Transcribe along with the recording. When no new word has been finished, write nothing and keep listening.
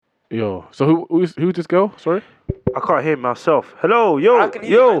Yo, so who's this girl? Sorry. I can't hear myself. Hello, yo, I can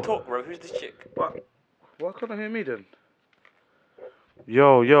hear you, man. Talk, bro. Who's this chick? What? Why can't I hear me then?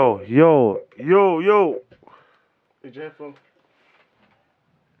 Yo. Is your headphone?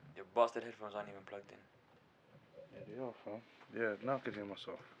 Your bastard headphones aren't even plugged in. Yeah, they are, fam. Yeah, now I can hear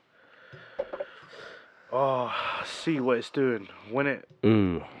myself. Oh, see what it's doing when it.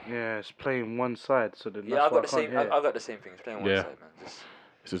 Ooh. Yeah, it's playing one side, so then Yeah, that's I why got the can't same. hear. I got the same thing. It's playing one Yeah. side, man. Just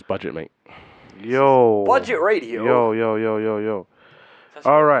This is budget, mate. Yo. budget radio. Yo. That's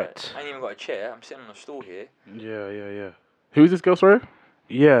All about right. it. I ain't even got a chair. I'm sitting on a stool here. Yeah. Who's this girl? Sorry.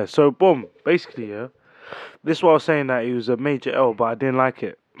 Yeah, so boom, basically, yeah. This is what I was saying, that it was a major L, but I didn't like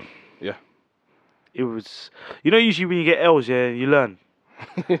it. Yeah. It was, usually when you get L's, yeah, you learn.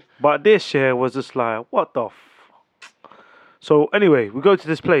 But this, yeah, was just like, what the So anyway, we go to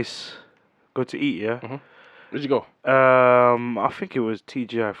this place, go to eat, yeah. Where'd you go? I think it was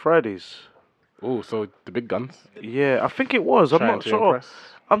TGI Fridays. Oh, so the big guns. Yeah, I think it was. I'm Trying not to sure. impress.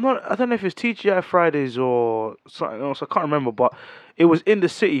 I don't know if it's TGI Fridays or something else. I can't remember, but it was in the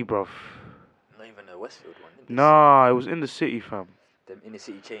city, bruv. Not even the Westfield one. Nah, it was in the city, fam. Them inner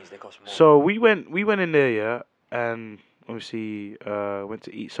city chains, they cost more. So we went in there, yeah, and obviously went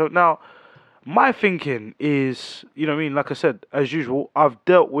to eat. So now, my thinking is, you know what I mean? Like I said, as usual, I've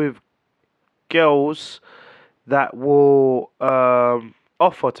dealt with girls that will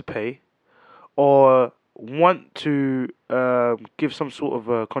offer to pay or want to give some sort of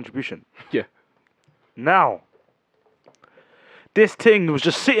a contribution. Yeah. Now, this thing was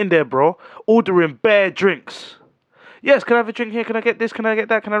just sitting there, bro, ordering bare drinks. Yes, can I have a drink here? Can I get this? Can I get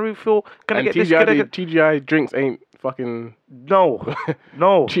that? Can I refill? Can I get this? Can I get... TGI drinks ain't fucking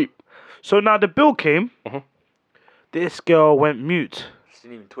No. cheap. So now the bill came. This girl went mute. She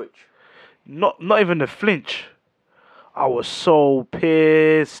didn't even twitch. Not even the flinch. I was so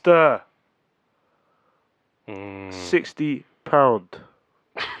pissed. £60.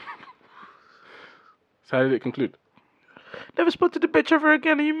 So how did it conclude? Never spoke to the bitch ever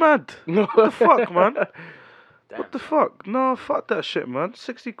again. Are you mad? No. What the fuck, man? Damn. What the fuck? No, fuck that shit, man.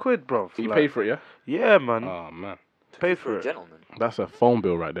 60 quid, bro. You paid for it, yeah? Yeah, man. Oh man, Pay For for a it. gentleman. that's a phone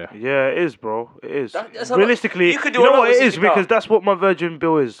bill right there. Yeah, it is, bro. It is. That's a Realistically, lot. You could do you a know lot what with it is? £60. Because that's what my virgin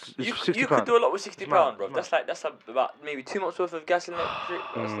bill is. It's You £60. could do a lot with £60, mad, bro. it's That's about maybe 2 months worth of gas and electric.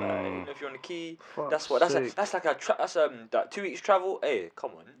 That's like, if you're on the key, that's what. That's like that 2 weeks travel. Hey,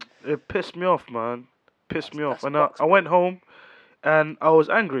 come on. It pissed me off, man. Pissed me off. That's And bucks, I went home, and I was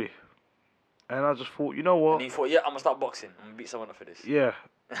angry. And I just thought, you know what? And you thought, yeah, I'm gonna start boxing. I'm gonna beat someone up for this. Yeah.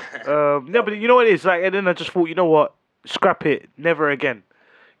 Yeah, but you know what it is? Like, and then I just thought, you know what? Scrap it. Never again.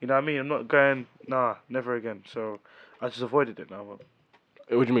 You know what I mean? I'm not going, never again. So I just avoided it now, man.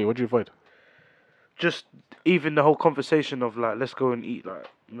 What do you mean? What do you avoid? Just even the whole conversation of, like, let's go and eat, like,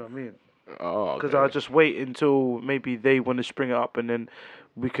 you know what I mean? Oh, Because I'll just wait until maybe they want to spring it up, and then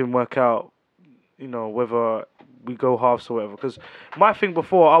we can work out, whether we go halves or whatever. Because my thing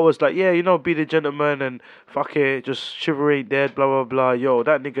before, I was like, yeah, be the gentleman and fuck it, just chivalry ain't dead, blah, blah, blah. Yo,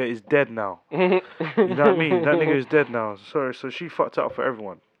 that nigga is dead now. You know what I mean? That nigga is dead now. Sorry, so she fucked it up for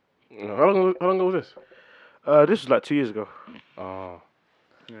everyone. How long ago was this? This was like 2 years ago. Oh.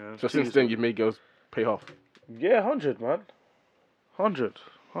 Yeah, So 2 since years then, ago. you've made girls pay half. Yeah, 100, man. 100.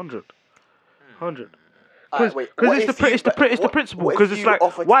 Alright, wait, Because what it's if the you- principle. what if Because it's you like,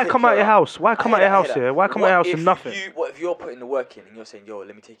 offer to why take come out her your out? house? Why come out your house here? Why come out your house and nothing? What if you're putting the work in and you're saying, yo,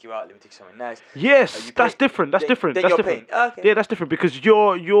 let me take you out, let me take you somewhere nice? Yes, you that's pay- different. That's then- different. then That's you're different. paying. Okay. Yeah, that's different because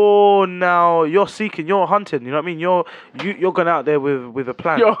you're seeking, you're hunting. You know what I mean? You're going out there with a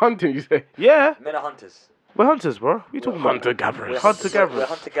plan. You're hunting, you say? Yeah, Men are hunters. we're hunters, bro. What are you talking about? Hunter-gatherers. We're Hunter-gatherers. We're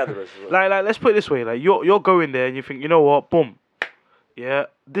hunter-gatherers. Like, let's put it this way. Like, you're going there and you think, you know what? Boom. Yeah,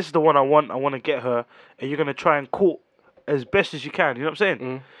 this is the one I want. I want to get her, and you're gonna try and court as best as you can. You know what I'm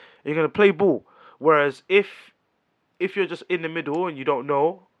saying? You're gonna play ball. Whereas if you're just in the middle and you don't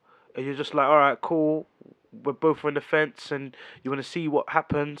know, and you're just like, all right, cool, we're both on the fence, and you want to see what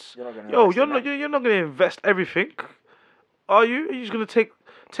happens. You're not gonna Yo, invest you're in not that. you're not gonna invest everything, are you? Are you just gonna take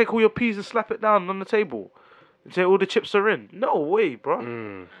all your peas and slap it down on the table, and say all the chips are in? No way, bro. You're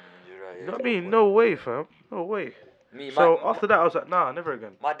right, You know what I mean? No way, fam. No way. So after that, I was like, nah, never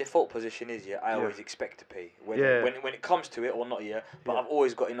again. My default position is, I always expect to pay. When it comes to it or not, but I've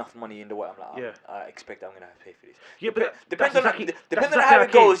always got enough money in the way I'm like, I expect I'm going to have to pay for this. Yeah, but depends that's on exactly- depends that's on how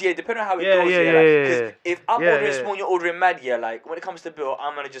exactly it how it goes, depending on how it Yeah, goes, yeah, Because if I'm Yeah, ordering yeah. small and you're ordering mad, like, when it comes to bill,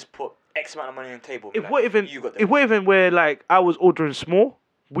 I'm going to just put X amount of money on the table. If like, we're even you got the if we're even where like I was ordering small,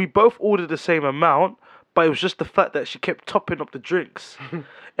 we both ordered the same amount, but it was just the fact that she kept topping up the drinks,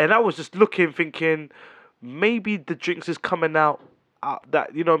 and I was just looking, thinking maybe the drinks is coming out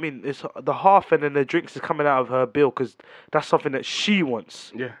that you know what I mean. It's the half and then the drinks is coming out of her bill because that's something that she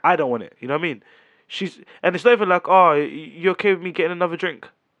wants. Yeah. I don't want it. You know what I mean? And it's not even like, oh, you okay with me getting another drink?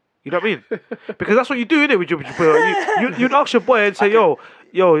 You know what I mean? Because that's what you do, innit? With your boy. You'd ask your boy and say, yo,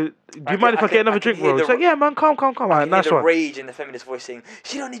 do you mind if I get another drink, bro? He's like, yeah, man, come. Alright, nice the one. rage in the feminist voice saying,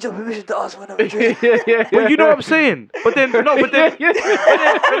 she don't need your permission to ask for another drink. But you know what I'm saying? But then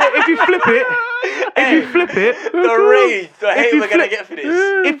if you flip it, The rage, the hate we're gonna get for this.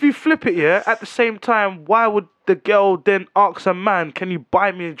 if you flip it, yeah, at the same time, why would the girl then ask a man, can you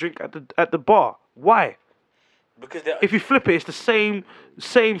buy me a drink at the bar? Why? Because If you flip it, it's the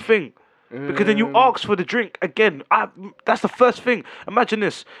same thing. Because then you ask for the drink again. That's the first thing. Imagine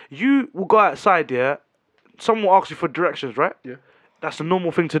this: you will go outside, yeah. Someone will ask you for directions, right? Yeah. That's the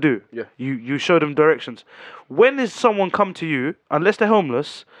normal thing to do. Yeah. You show them directions. When does someone come to you, unless they're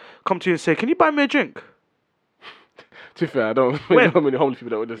homeless, come to you and say, "Can you buy me a drink?" To be fair, I don't When? know how many homeless people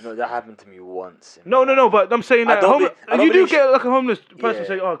that would just. that happened to me once. No, but I'm saying I that don't you do believe get like a homeless person Yeah.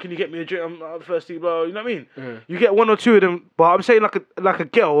 say, "Oh, can you get me a drink? I'm thirsty." Blah. You know what I mean? Yeah. You get one or two of them, but I'm saying like a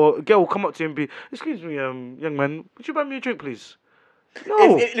girl. Or a girl will come up to you and be, "Excuse me, young man, would you buy me a drink, please?"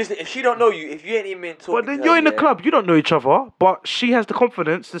 No. Listen, if she don't know you, if you ain't even talking But then to you're her, in the yeah, club. You don't know each other, but she has the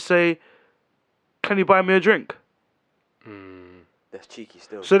confidence to say, "Can you buy me a drink?" that's cheeky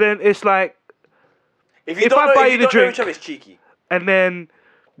still. So then it's like, if you if don't I know, buy if you you the don't know drink- each other, it's cheeky. and then,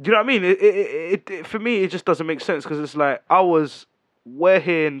 you know what I mean? It for me, it just doesn't make sense because it's like we're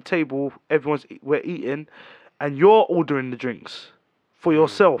here in the table, we're eating, and you're ordering the drinks for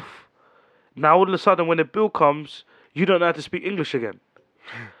yourself. Now all of a sudden, when the bill comes, you don't know how to speak English again.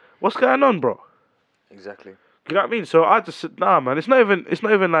 What's going on, bro? Exactly. You know what I mean? So I just said, nah, man. It's not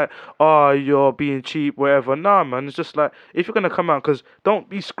even like, oh, you're being cheap, whatever. Nah, man. It's just like, if you're gonna come out, because don't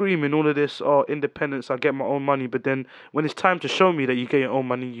be screaming all of this, oh, independence, I get my own money. But then when it's time to show me that you get your own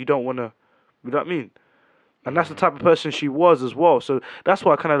money, you don't wanna. You know what I mean? And that's the type of person she was as well. So that's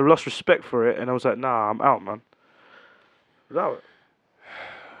why I kind of lost respect for it, and I was like, nah, I'm out, man. Without it.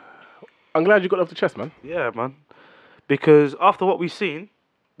 I'm glad you got it off the chest, man. Yeah, man. Because after what we've seen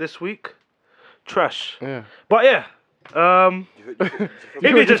this week, trash. Yeah. But yeah, Do you If feel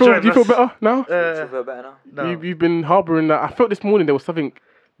you Do you just feel, joined do you feel us- better now? better now? no, You've been harbouring that. I felt this morning there was something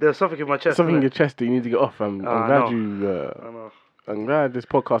there's something in my chest. in innit? your chest that you need to get off. I'm I glad know. you. I know. I'm glad this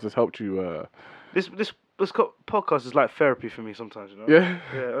podcast has helped you. This podcast is like therapy for me sometimes, you know. Yeah.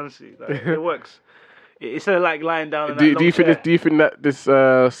 Yeah, honestly, like, it works. Instead of like lying down. In Do that you think long this? Do you think that this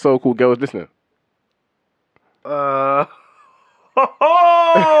so-called girl is listening? chair-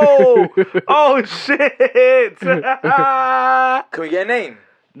 oh shit! Can we get a name?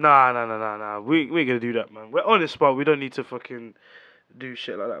 Nah. We ain't gonna do that, man. We're on the spot. We don't need to fucking do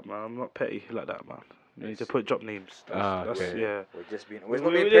shit like that, man. I'm not petty like that, man. You need to drop names. That's okay. yeah. We're just being. We-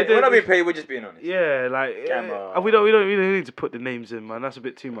 We're not being paid. We're just being honest. Yeah, like Camera. we don't need to put the names in, man. That's a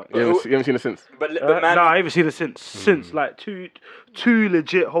bit too much. You haven't seen it since. But man, Nah, I haven't seen it since like two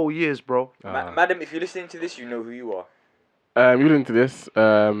legit whole years, bro. madam, if you're listening to this, you know who you are. You're into this.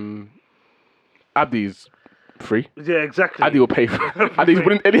 Abdi's free. Yeah, exactly. Addy will pay for it.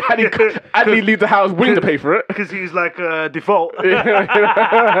 Addy leave the house willing to pay for it. Because he's like default. Don't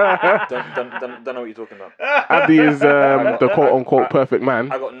know what you're talking about. Addy is the quote-unquote perfect man.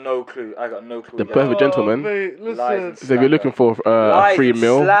 I got no clue. The perfect gentleman. Mate, Lies listen. and So if you're looking for a Lies free and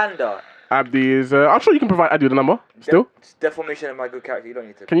meal, slander. Abdi is. I'm sure you can provide Addy with the number. Still, It's deformation of my good character. You don't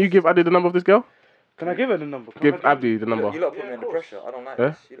need to. can you give Addy the number of this girl? Can I give her the number? Give Abdi the number. You lot put me Yeah, under of course. pressure. I don't like Yeah?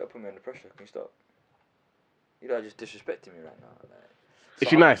 this. You lot put me under pressure. Can you stop? You lot are just disrespecting me right now. Like, Is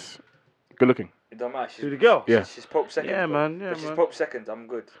she nice? Good looking. It don't matter. Who, the girl? Yeah. She's Pope seconds. Yeah, bro. man, yeah, But she's man. Pope seconds. I'm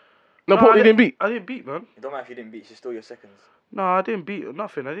good. No, I Paul, you didn't beat. I didn't beat, man. It don't matter if you didn't beat. She's still your seconds. No, I didn't beat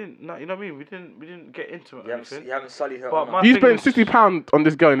nothing. I didn't. No, you know what I mean? We didn't get into it. You or haven't, anything. you haven't sullied her. But honor. my- You thing spent is- £60 on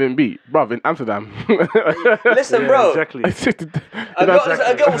this girl and didn't beat, bruv, in Amsterdam. Listen, Yeah, bro. Exactly. It's 60 A girl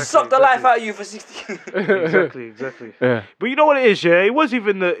Exactly, will suck the life out of you for 60. exactly. Yeah. But you know what it is, yeah. It wasn't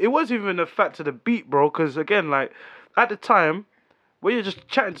even the fact of the beat, bro. Because again, like at the time, when you're just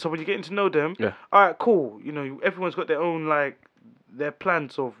chatting to someone, you're getting to know them. Yeah. All right, cool. You know, everyone's got their own like their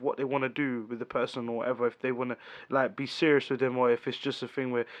plans of what they want to do with the person or whatever. If they want to like be serious with them, or if it's just a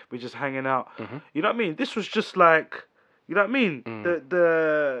thing where we're just hanging out. You know what I mean? This was just like, you know what I mean?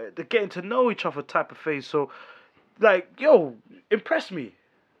 The getting to know each other type of phase. So, like, yo, impress me.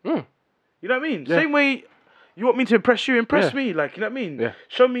 Mm. You know what I mean? Yeah. Same way you want me to impress you, impress Yeah. me. Like, you know what I mean? Yeah.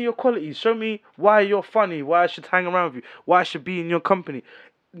 Show me your qualities. Show me why you're funny, why I should hang around with you, why I should be in your company.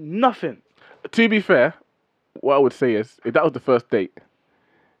 Nothing. To be fair, what I would say is, if that was the first date,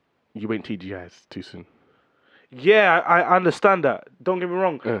 you went TGIs too soon. Yeah, I understand that. Don't get me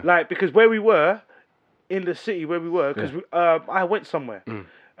wrong. Yeah. Like, because where we were, in the city where we were, because I went somewhere,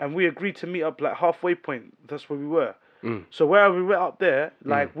 and we agreed to meet up like halfway point. That's where we were. So where we went up there,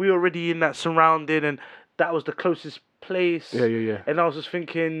 like we already in that surrounding, and that was the closest place. Yeah. And I was just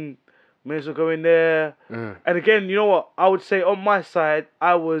thinking, may as well go in there. Yeah. And again, you know what? I would say on my side,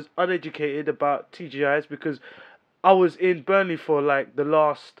 I was uneducated about TGIs because I was in Burnley for like the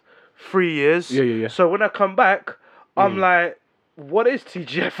last 3 years. Yeah. So when I come back, I'm like, what is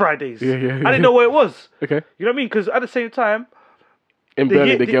TGI Fridays? Yeah. I didn't know what it was. Okay. You know what I mean? Because at the same time, In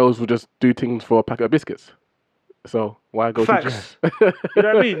Burnley, the girls would just do things for a packet of biscuits. So why go to facts. You know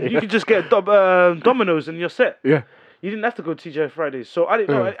what I mean? You could just get Domino's and you're set. Yeah. You didn't have to go TGI Fridays. So I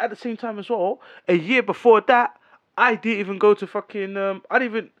didn't know. At the same time as well, a year before that, I didn't even go to fucking.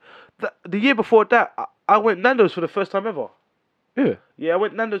 The year before that, I went Nando's for the first time ever. Yeah. Yeah, I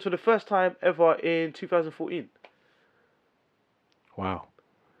went Nando's for the first time ever in 2014. Wow.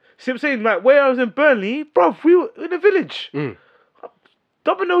 See what I'm saying? Like, where I was in Burnley, bro, we were in a village.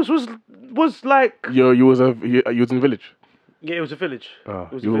 Domino's was like... You was in the village? Yeah, it was a village. Oh,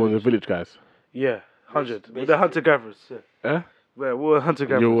 It was you a were one village. of the village guys? Yeah, 100. Basically- The hunter-gatherers. Yeah. Eh? Yeah, we were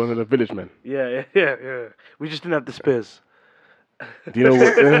hunter-gatherers. You were one of the village men. Yeah. We just didn't have the spears. Do you know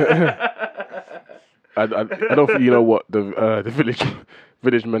what? I don't think you know what the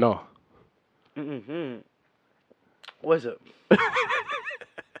village men are. What is it?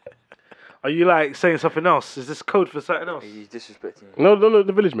 Are you like saying something else? Is this code for something else? He's disrespecting you. No,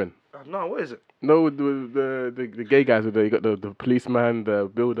 the village men. No, what is it? No, the gay guys. You got the policeman, the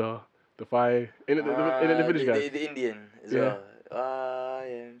builder, the fire. In the village guys. The Indian as Yeah. well.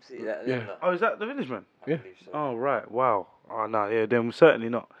 See that. Yeah. that. Oh, is that the village man? Yeah. I believe so. Oh, right. Wow. Oh, no, yeah, then certainly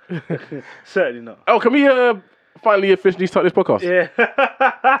not. Certainly not. Oh, can we finally officially start this podcast? Yeah.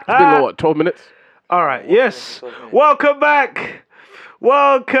 It's been what, 12 minutes? All right, yes. 12 minutes. Welcome back.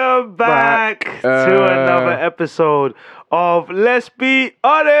 Welcome back to another episode of Let's Be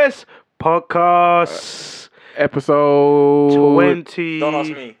Honest Podcast Episode 20. Don't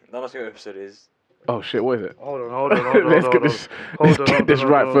ask me. Don't ask me what episode it is. Oh shit, what is it? Hold on. Let's get this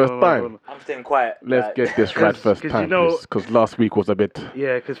right first time. I'm staying quiet. Let's get this right first 'cause time, you know- because last week was a bit.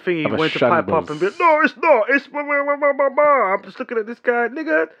 Yeah, because Thingy Of a went to pipe up shambles. and be like, no, it's not. It's blah, blah, blah, blah, blah, blah. I'm just looking at this guy.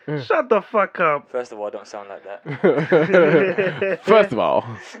 Nigga, shut the fuck up. First of all, I don't sound like that. First of all,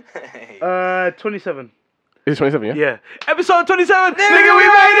 27. it's 27, yeah? Yeah. Episode 27. Nigga, we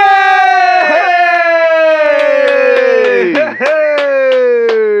made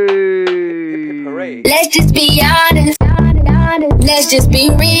it! Parade. Let's just be honest. Let's just be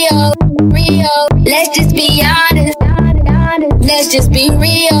real. Let's just be honest. Let's just be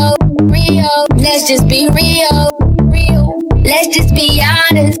real. Let's just be real. Let's just be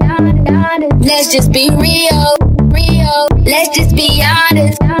honest. Let's just be real. Let's just be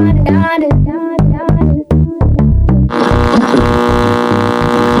honest.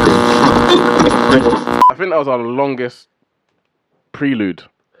 I think that was our longest prelude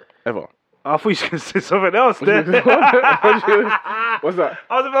ever. I thought you was going to say something else there. What's that?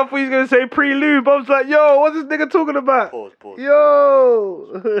 I thought you was going to say pre-lube. I was like, yo, what's this nigga talking about? Pause.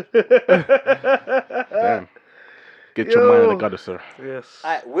 Yo! Damn. Get your mind in the gutter, sir. Yes.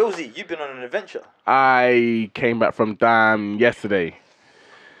 Alright, Wilsey, you've been on an adventure. I came back from Dam yesterday.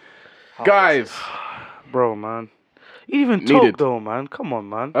 Guys, Bro, man. You didn't even Needed. talk though, man. Come on,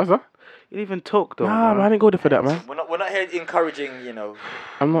 man. that's that? You didn't even talk though, Nah, man, I man. didn't go there for that, man. We're not here encouraging, I'm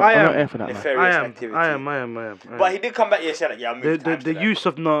not I I'm am. not here for that, man. nefarious I am. activity. I am. But he did come back yesterday. Like, yeah, I moved The to use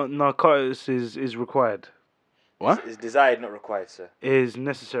of narcotics is required. What? It's desired, not required, sir. Is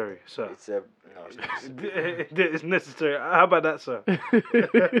necessary, sir. It's no, it's not. It's necessary. How about that, sir?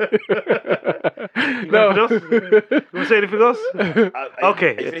 No. You want to say anything else?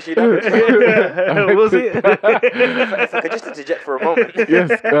 Okay. Are you finished your dad? Was it? If I could just interject for a moment.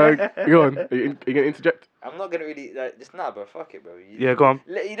 Yes, go on. Are you going to interject? I'm not gonna really just bro. Fuck it, bro. Yeah, go on.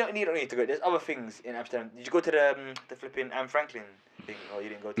 You don't need to go. There's other things in Amsterdam. Did you go to the flipping Anne Franklin thing, or you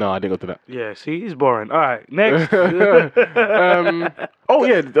didn't go to? No, I didn't go to that. Yeah, see, he's boring. All right, next. Oh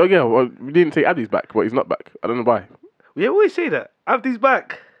yeah. Well, we didn't say Abdi's back, but he's not back. I don't know why. Yeah, we say that. Abdi's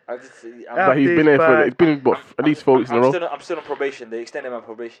back. I'm, But he's been there for. It's been what, at least 4 weeks in a row. I'm still on probation. They extended my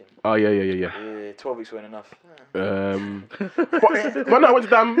probation. Oh yeah. 12 weeks weren't enough. But no, I went to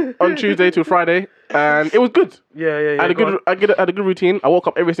Dam on Tuesday to Friday, and it was good. Yeah. I had a good routine. I woke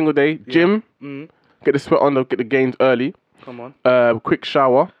up every single day, gym, get the sweat on, get the gains early. Come on. Quick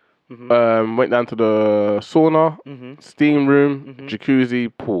shower. Went down to the sauna, steam room, jacuzzi,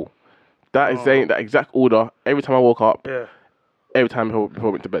 pool. That is that exact order every time I woke up. Yeah. Every time before I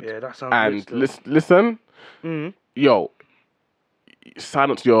went to bed. Yeah, that sounds And good still. listen, yo,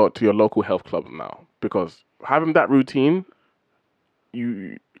 sign up to your local health club now, because having that routine,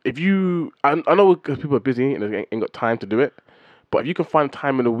 I know because people are busy and they ain't got time to do it, but if you can find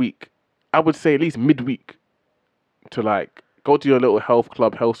time in the week, I would say at least midweek to like go to your little health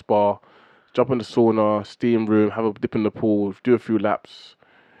club, health spa, jump in the sauna, steam room, have a dip in the pool, do a few laps.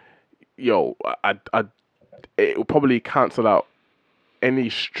 Yo, it will probably cancel out any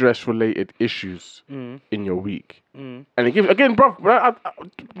stress-related issues in your week. And it gives, again, bro,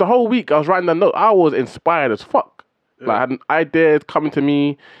 the whole week I was writing that note, I was inspired as fuck. Yeah. Like, I had ideas coming to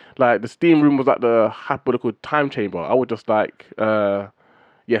me. Like, the steam room was like the hypothetical time chamber. I was just like, yeah,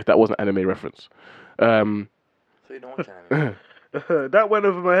 that was an anime reference. So you don't watch anime? That went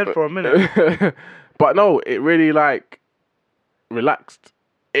over my head for a minute. But no, it really, like, relaxed.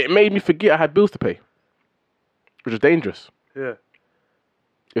 It made me forget I had bills to pay, which was dangerous. Yeah.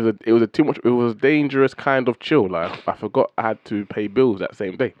 It was a dangerous kind of chill. Like, I forgot I had to pay bills that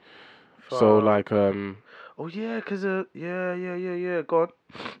same day. So, like, oh, yeah, because, yeah, go on.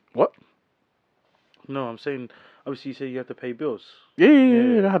 What? No, I'm saying, obviously you say you have to pay bills.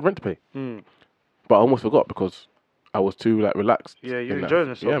 Yeah, I had rent to pay. But I almost forgot because I was too, like, relaxed. Yeah, you're enjoying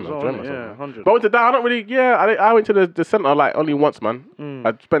yourself. Yeah, man, enjoying myself. Yeah, 100. But I went to that, I don't really, I went to the centre, like, only once, man.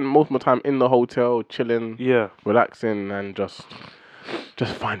 I spent most of my time in the hotel, chilling, relaxing, and just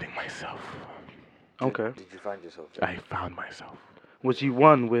finding myself. Okay. Did you find yourself? I found myself. Was you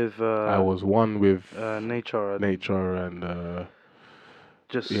one with... I was one with... nature. And...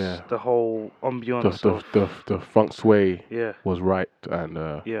 just the whole ambiance the feng shui was right, and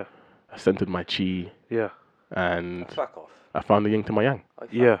I centered my chi. Yeah. And fuck off. I found the yin to my yang.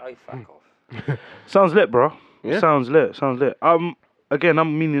 I fuck off. Sounds lit, bro. Yeah. Sounds lit. Again,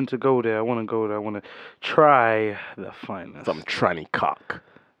 I'm meaning to go there. I want to go there. I want to try the finest. Some tranny cock.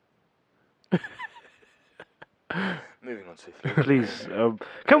 Moving on swiftly. Please,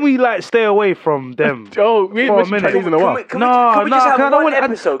 can we like stay away from them? Oh, we ain't mentioned Chinese in a while. Can we just have one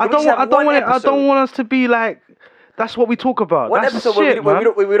episode? I don't want us to be like. That's what we talk about. One that's episode shit, where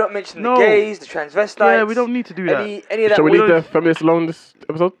we don't mention the gays, the transvestites. Yeah, we don't need to do that. Any of that. Shall we leave the feminists alone this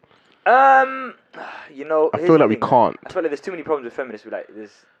episode? You know, I feel like we can't. I feel like there's too many problems with feminists.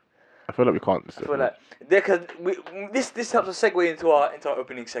 I feel like we can't. I feel like because this helps us segue into our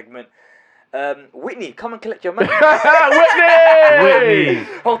opening segment. Whitney, come and collect your man. Whitney!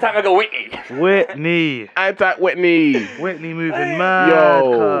 Whole time I go Whitney. Whitney. Whitney moving mad.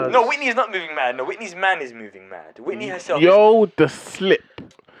 Yo. No, Whitney is not moving mad. No, Whitney's man is moving mad. Whitney herself. The slip.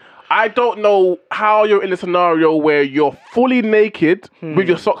 I don't know how you're in a scenario where you're fully naked with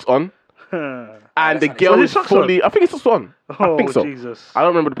your socks on. And the girl is fully... I think it's socks on. I think so. Jesus. I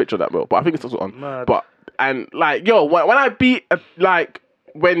don't remember the picture of that, bro, but I think it's socks on. Mad. But, and like, yo, when I beat, like...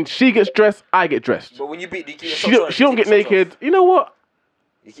 When she gets dressed, I get dressed. But when you beat, do you keep your socks on? She don't get naked. You know what?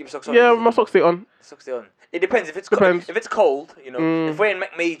 You keep socks on? Yeah, my socks stay on. Socks stay on. It depends. If it's cold, if it's cold, you know, if we're in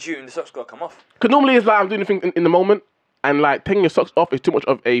May, June, the socks gotta come off. Because normally it's like I'm doing things in the moment, and like taking your socks off is too much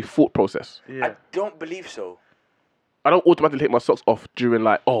of a thought process. Yeah. I don't believe so. I don't automatically take my socks off during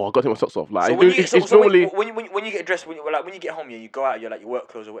like, I gotta take my socks off. Like, so when you get dressed, when you get home, you go out, you're like your work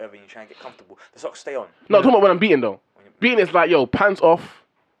clothes or whatever, and you try and get comfortable. The socks stay on. No, I'm talking about when I'm beating though. Beating is like, pants off.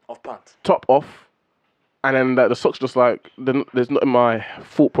 Off pants. Top off. And then the socks just like, there's not in my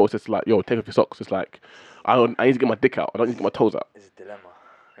thought process like, take off your socks. It's like, I need to get my dick out. I don't need to get my toes out. It's a dilemma.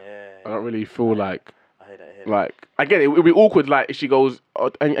 Yeah. I don't really feel like, I hear that. Like, again, it would be awkward like if she goes,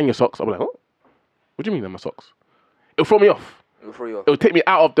 and your socks. I'll be like, what? What do you mean in my socks? It'll throw me off. It'll take me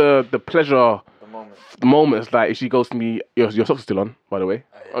out of the pleasure. The moment. It's like if she goes to me, your socks are still on, by the way.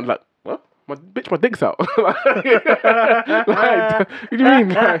 I'm like, what? My dick's out. Like, what do you mean?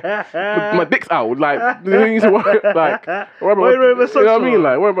 Like, my dick's out. Like, the things like, what you know what I mean?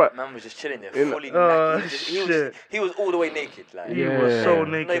 Like, what about? Man was just chilling there, fully naked. He was all the way naked. Like, he was so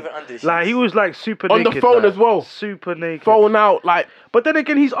naked. Not even under the like, he was like super on naked. On the phone as well. Super naked. Phone out, like. But then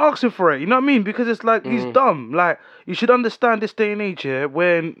again, he's asking for it. You know what I mean? Because it's like he's dumb. Like, you should understand this day and age here,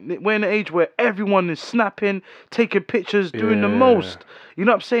 when we're in an age where everyone is snapping, taking pictures, doing the most. You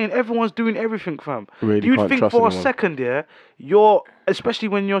know what I'm saying? Everyone's doing everything, fam. Really You'd think for anyone. A second, especially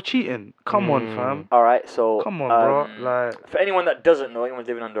when you're cheating. Come on, fam. All right, so come on, bro. Like, for anyone that doesn't know, anyone's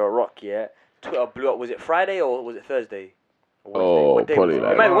living under a rock, Twitter blew up. Was it Friday or was it Thursday? Oh, probably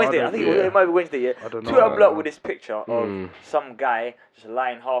it might be Wednesday. I think it might be Wednesday. I don't know. Twitter blew up with this picture of some guy just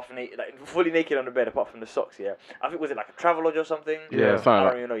lying half naked, like fully naked on the bed, apart from the socks. I think was it like a Travelodge or something. Yeah, I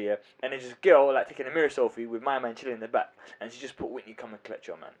don't even know. And there's this girl like taking a mirror selfie with my man chilling in the back, and she just put Whitney, come and collect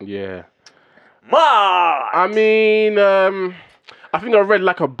your man. Yeah. Ma. I mean, I think I read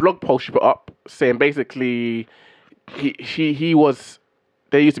like a blog post she put up, saying basically he was,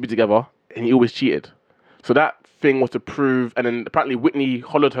 they used to be together and he always cheated. So that thing was to prove, and then apparently Whitney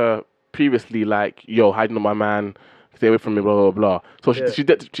hollered her previously like, yo, hiding on my man, stay away from me, blah blah blah. So she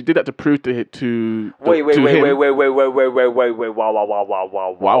did that to prove to wait,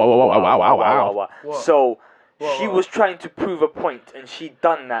 wow. So she was trying to prove a point, and she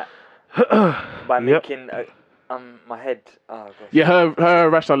done that by making my head. Oh, gosh. Yeah, her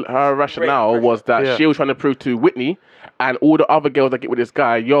rationale was that she was trying to prove to Whitney and all the other girls that get with this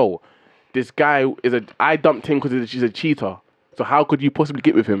guy, yo, this guy I dumped him because she's a cheater. So how could you possibly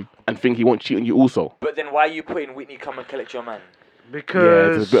get with him and think he won't cheat on you also? But then why are you putting Whitney come and collect your man?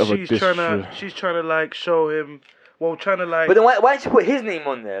 Because she's trying to like show him. Well, trying to like. But then why didn't you put his name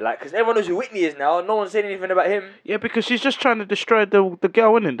on there? Like, because everyone knows who Whitney is now. No one's saying anything about him. Yeah, because she's just trying to destroy the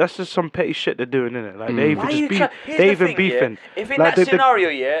girl, innit? That's just some petty shit they're doing, innit? Like they even beefing. Yeah? If in that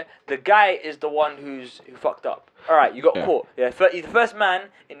scenario, the guy is the one who fucked up. All right, you got caught. Yeah, he's the first man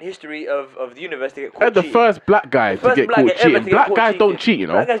in the history of the universe to get caught. The first black guy to get caught cheating. Black guys don't cheat, you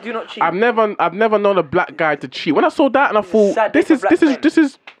know. Black guys do not cheat. I've never known a black guy to cheat. When I saw that, and I thought, this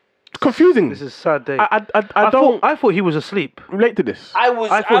is confusing. This is a sad day. I thought he was asleep. Relate to this.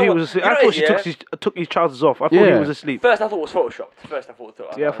 I thought he was asleep. I thought she took his trousers off. I thought he was asleep. First, I thought it was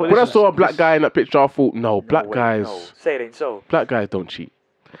photoshopped. When I saw a black guy in that picture, I thought, no, black guys. No. Say it ain't so. Black guys don't cheat.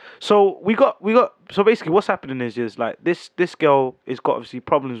 So we got. So basically, what's happening is like this girl has got obviously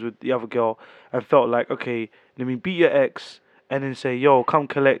problems with the other girl and felt like, okay, let me beat your ex and then say, yo, come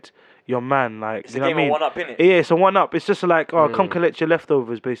collect your man. Like, it's you know what I mean? One up, innit? Yeah, it's a one up. It's just like, come collect your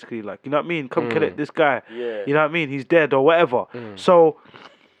leftovers, basically. Like, you know what I mean? Come collect this guy. Yeah. You know what I mean? He's dead or whatever. So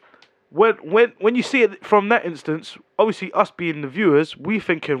when you see it from that instance, obviously us being the viewers, we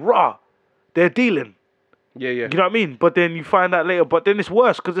thinking, rah, they're dealing. Yeah. You know what I mean? But then you find out later. But then it's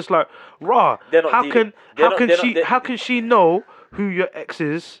worse because it's like, rah. How can she know who your ex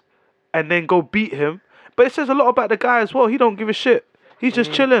is, and then go beat him? But it says a lot about the guy as well. He don't give a shit. He's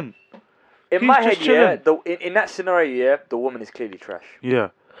just chilling. In my head, in that scenario, the woman is clearly trash. Yeah,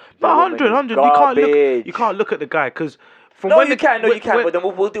 but 100. You can't look at the guy because. You can. But then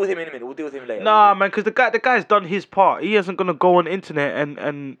we'll deal with him in a minute. We'll deal with him later. Nah, man, because the guy's done his part. He isn't gonna go on the internet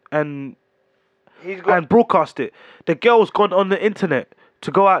and broadcast it. The girl's gone on the internet to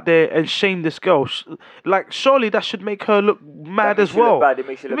go out there and shame this girl. Like, surely that should make her look mad as well. It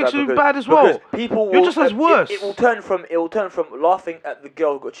makes you look bad as well. People You're just as worse. It will turn from laughing at the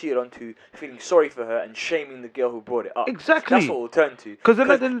girl who got cheated on to feeling sorry for her and shaming the girl who brought it up. Exactly. That's what it will turn to. Because at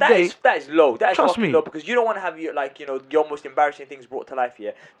the end of the day, that is low. That is trust me. low because you don't want to have your most embarrassing things brought to life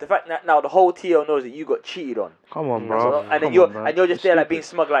here. The fact that now the whole TL knows that you got cheated on. Come on, bro. And you're just there like being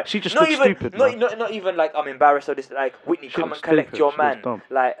smug, like she just looks stupid. Not even like I'm embarrassed or this, like Whitney, come and collect your man.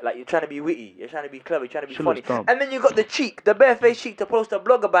 Like you're trying to be witty, you're trying to be clever, you're trying to be funny. And then you got the barefaced cheek to post a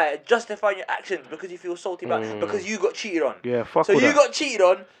blog about it, justifying your actions because you feel salty about it, because you got cheated on. Yeah, fuck so you got cheated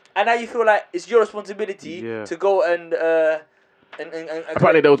on, and now you feel like it's your responsibility to go and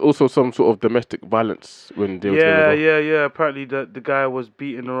apparently there was also some sort of domestic violence when they were together. Yeah. Apparently the guy was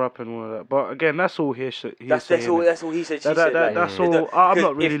beating her up and all of that. But again, that's all hearsay. That's all he said. She said. That's all. I'm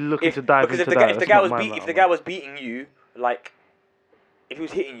not really looking to dive into that. If the guy was beating you, like if he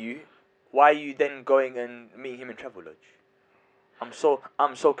was hitting you, why are you then going and meeting him in Travelodge? I'm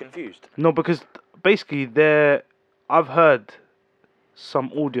so confused. No, because basically I've heard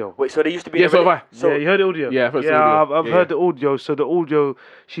some audio. Wait, so there used to be you heard the audio? Yeah, I've heard the audio. So the audio,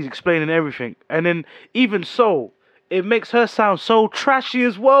 she's explaining everything. And then even so, it makes her sound so trashy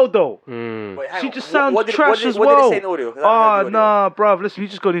as well, though. Wait, she just sounds trash as well. What did they say in the audio? Oh, nah, bruv. Listen, you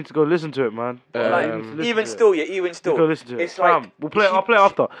just need to go listen to it, man. Even still. Go listen to it. It's like I'll play it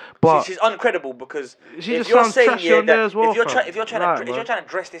after. But she's incredible because she just sounds trashy on there as well. If you're trying to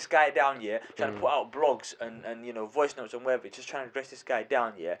dress this guy down, trying to put out blogs and voice notes and whatever, just trying to dress this guy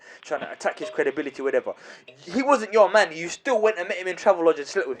down, trying to attack his credibility, whatever. He wasn't your man. You still went and met him in Travelodge and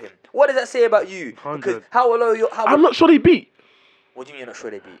slept with him. What does that say about you? 100. Because how low you? I'm not sure they beat. What do you mean you're not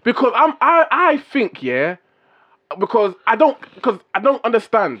sure they beat? Because I think because I don't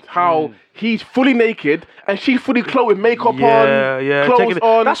understand how he's fully naked and she's fully clothed with makeup on, clothes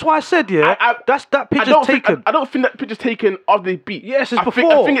on. That's why I said that picture's taken. I don't think that picture's taken after they beat. Yes, it's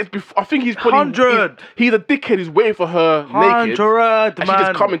before. I think he's probably 100. He's a dickhead. He's waiting for her naked. 100, and she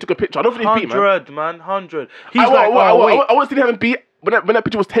just come and took a picture. I don't think he beat, man. 100, man. 100. He's I wait. want to see him beat. When that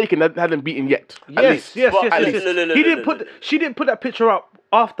picture was taken, they hadn't beaten yet. Yes. At least. She didn't put that picture up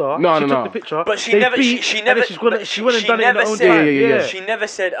after No, she no, took no. the picture. But she they never, beat, she and never, then she went and done it in her own said, time. Yeah. She never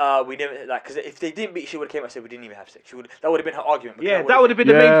said, we never, like, because if they didn't beat, she would have came out and said we didn't even have sex. That would have been her argument. because Yeah, that would have been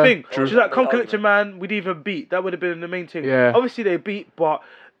the Yeah, main thing. true. She's like, come Main collect your man, we'd even beat. That would have been the main thing. Yeah. Obviously they beat, but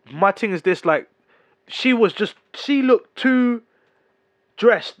my thing is this, like, she looked too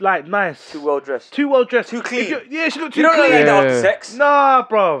dressed, like, nice. Too well dressed. Too well dressed. Too clean. Yeah, she looked too You don't clean. like that Yeah. after sex. Nah,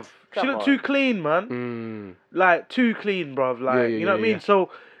 bruv. She Come looked on. too clean, man. Like, too clean, bruv. Like, you know what I mean? yeah. So,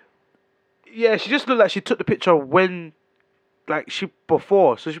 yeah, she just looked like she took the picture when, like,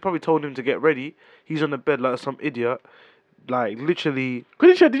 before. So she probably told him to get ready. He's on the bed like some idiot. Like, literally,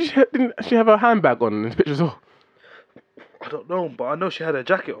 Didn't she have her handbag on in the picture as well? I don't know, but I know she had a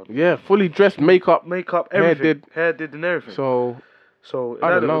jacket on. Yeah, fully dressed, makeup. Makeup, Hair everything. did. Hair did and everything. So So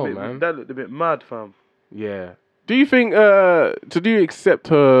I that don't looked know, a bit, man. That looked a bit mad, fam. yeah. Do you think? Do you accept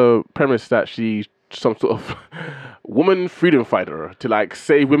her premise that she's some sort of woman freedom fighter to like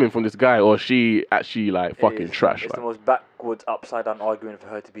save women from this guy, or she actually like fucking trash? It's Like? the most backwards, upside down argument for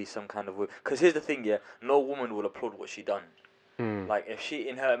her to be some kind of. Because here's the thing, yeah. No woman will applaud what she done. Like if she,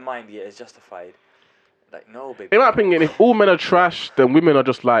 in her mind, yeah, is justified. Like no, baby. In my opinion, if all men are trash, then women are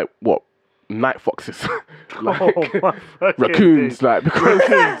just like what night foxes, like my fucking raccoons, days. like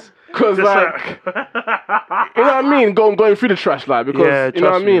because. Because, like, you know what I mean? Going through the trash, like, because, Yeah, you know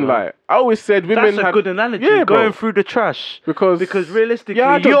what I trust me, mean? man. Like, I always said women That's a good analogy. Yeah, bro. Going through the trash. Because realistically,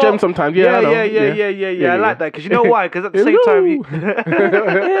 yeah, I drop gems sometimes. Yeah, I know. I like that. Because you know why? Because at the Here we same time, you...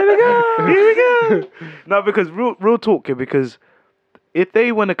 go. Here we go. No, because real talk here, because if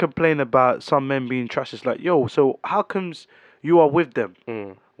they want to complain about some men being trash, it's like, yo, so how comes you are with them?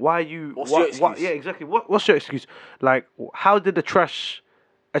 Why are you... What's your excuse? Yeah, exactly. What's your excuse? Like, how did the trash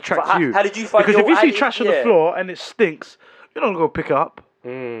attract But you? how did you find Because your- if you how see did- trash on the yeah. floor and it stinks, you're not going to pick it up.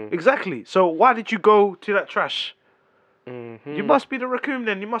 Exactly. So why did you go to that trash? You must be the raccoon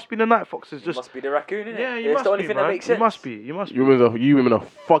then. You must be the night fox. It's You just... must be the raccoon, innit? Yeah, you It's must the only be, thing man. that makes sense. You must be. You must be. You women are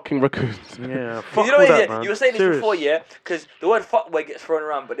fucking raccoons. Yeah, Because fuck you know all what it that, is? man. You were saying this Serious. before, yeah? Because the word fuckboy gets thrown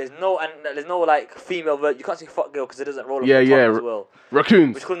around, but there's no like female version. You can't say fuck girl because it doesn't roll off Yeah, the yeah, tongue as well.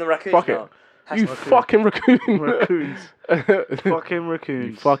 Raccoons. We call them raccoons Fuck now. it. You fucking raccoon. Raccoons. Fucking You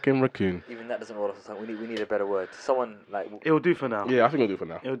raccoons. fucking raccoon. Even that doesn't roll off the tongue. We need a better word. Someone like. It'll do for now. Yeah, I think I'll do it for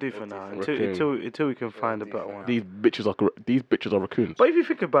now. It'll do for now. Raccoon. Until we can find a do better for one. These bitches are raccoons. But if you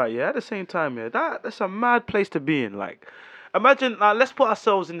think about it, yeah, at the same time, yeah, that's a mad place to be in. Like, imagine, like, let's put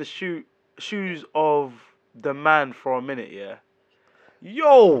ourselves in the shoes of the man for a minute, yeah.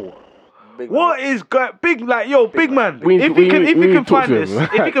 Yo, Big what is big like yo, big man? We If need you to can talk find to this, him.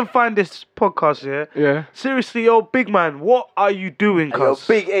 if you can find this podcast, yeah, Yeah. seriously, yo, big man, what are you doing, At your cuz?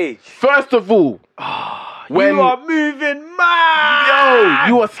 big age. First of all, when You are moving mad.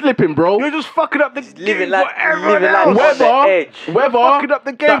 you are slipping, bro. You're just fucking up the Living game like- for everyone living like- else. on the edge. Whether Fucking up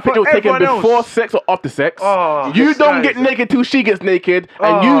the game that for picture was taken everyone else. before sex or after sex, Oh, you this don't guy get is- naked till she gets naked,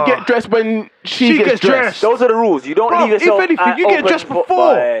 and you Oh. get dressed when she She gets gets dressed. dressed. Those are the rules. You don't Bro, leave yourself. if anything, you get open dressed for-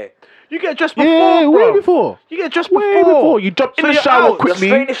 before. by- You get dressed before, Yeah, bro. way before. You get dressed Way before. before. You jump in So the you're shower out. You're quickly.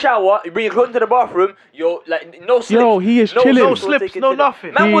 straight in the shower. You bring your clothes into the bathroom. You're like no slips. Yo, he is no chilling. No was slips, taken no to the-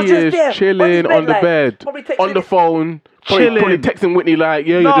 nothing. Man He was just is there chilling on the like, bed, probably on the texting phone, probably Chilling. texting Whitney like,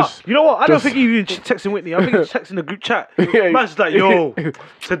 yeah, you're Nah, just. you know what? I don't just- think he's even texting Whitney. I think he's texting the group chat. Yeah. Man's like, yo,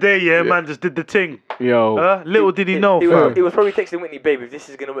 today, yeah, man just did the thing. Yo. Little did he know, He fam. was probably texting Whitney, babe, if this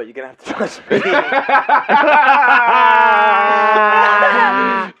is gonna work, you're gonna have to trust me.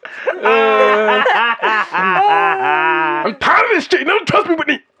 I'm tired of this shit. You don't trust me,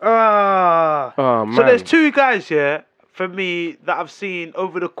 Whitney. Ah. Oh man. So there's two guys here for me that I've seen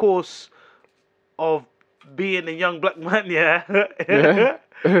over the course of being a young black man, yeah, that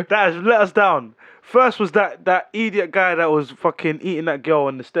has let us down. First was that idiot guy that was fucking eating that girl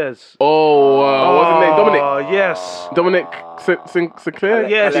on the stairs. Oh, what's his name? Dominic. Oh, yes. Dominic Sinclair.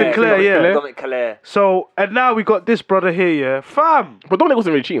 Yeah, Sinclair, yeah. Dominic Calais. So, and now we got this brother here, yeah. Fam. But Dominic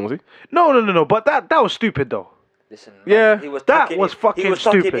wasn't really cheating, was he? No. But that was stupid, though. Listen, Yeah, he was that tucking was in. fucking He was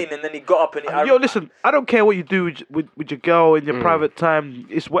tucking stupid. in and then he got up and Yo, listen, I don't care what you do with your girl in your Mm. private time.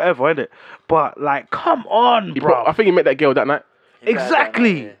 It's whatever, innit? But, like, come on, bro. I think he met that girl that night.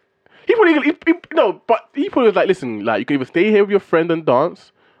 Exactly. He probably but he probably was like, listen, like you can either stay here with your friend and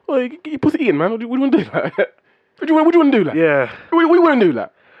dance, or you pussy eating, man. What do you want to do? Like, what do you want to do? Like, Yeah. what do you want to do?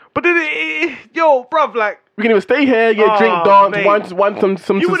 Like, But then, yo, bruv, like, We can even stay here, get Oh, drink, dance, mate. want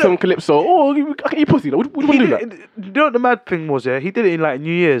some would've- calypso. Oh, I can eat pussy. What do you want to do that? you know what the mad thing was, yeah? He did it in like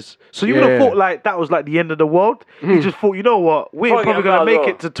New Year's. So you would have Yeah. thought like that was like the end of the world. He just thought, you know what? We're Probably probably gonna going to go make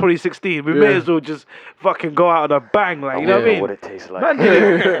as it to 2016. We Yeah. may as well just fucking go out on a bang. Like, you know what I Yeah. mean? What it tastes like. Man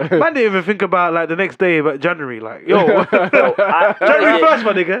didn't even think about like the next day about January. Like, yo, I January 1st,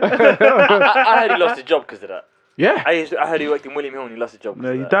 my nigga. heard he lost his job because of that. Yeah. I heard he worked in William Hill and he lost his job. No,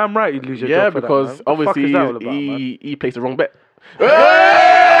 because you of that. damn right you'd lose your Yeah, job for because that, man. What the fuck obviously is that all about, man? he placed the wrong bet.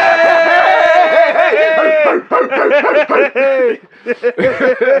 I'm fucking tired.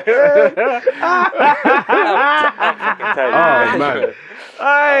 Oh man.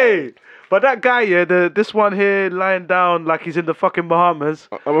 Hey, but that guy, yeah, this one here lying down like he's in the fucking Bahamas.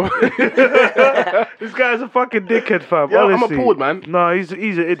 This guy's a fucking dickhead, fam. Yeah, I'm honestly. appalled, man. No, he's an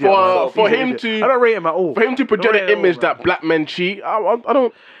idiot. For man. He's an him idiot. to- I don't rate him at all. For him to project Don't rate the him at image all, that man. black men cheat, I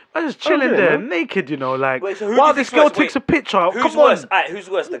don't. I'm just chilling get it, there, man. naked, you know, like Wait, so who do while you this think's girl worse? takes Wait, a picture. Who's Come worse? on. Alright, who's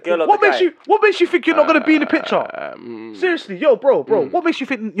worse, the girl or What the makes guy? what makes you think you're not gonna be in the picture? Seriously, yo, bro, what makes you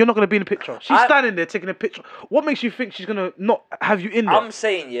think you're not gonna be in the picture? She's standing there taking a picture. What makes you think she's gonna not have you in there? I'm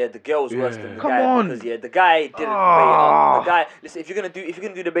saying yeah, the girl's worse than the Come guy on. because yeah, the guy didn't bait up. The guy, listen, if you're gonna do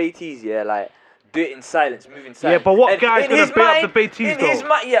the baities, yeah, like do it in silence, move in silence. but what And guy's in gonna his bait up mind- the baities, In his though?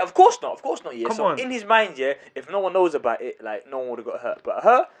 mind, yeah, of course not, yeah. Come so on. in his mind, yeah, if no one knows about it, like no one would have got hurt. But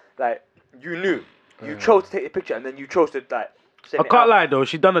her, like you knew, you chose to take the picture and then you chose to like. Send I it can't out. lie though,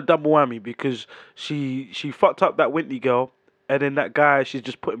 she done a double whammy because she fucked up that Whitney girl, and then that guy, she's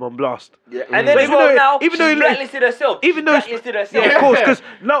just put him on blast. Yeah, and then But as even well though- now, even though she's he- blacklisted herself. Even though, blacklisted herself. yeah, of course, because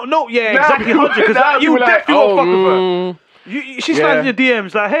exactly 100. Because Now you people like, definitely won't fuck with her. mm, She Yeah. slides in your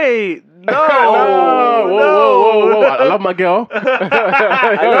DMs like, hey, no, whoa. I love my girl.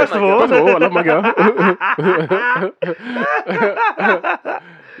 First of all, I love my girl.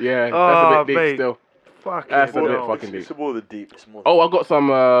 Yeah, that's Oh, a bit deep mate. still. fuck That's it, a bit no. fucking deep. It's more the deep. It's more. Oh, I got some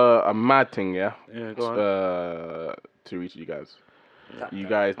a mad thing, yeah. Yeah, go on. To reach you guys. You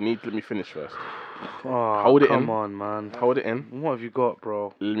guys need to let me finish first. Oh, Hold it come in. on, man. Hold it in. What have you got,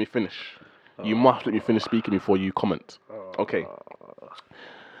 bro? Let me finish. You must let me finish speaking before you comment. Okay.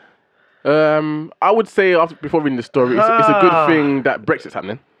 I would say before reading the story, it's a good thing that Brexit's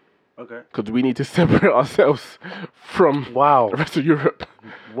happening Okay. because we need to separate ourselves from Wow. the rest of Europe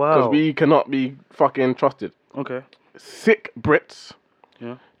because Wow. we cannot be fucking trusted. Okay. Sick Brits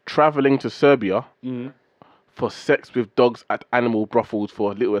Yeah. traveling to Serbia Mm-hmm. for sex with dogs at animal brothels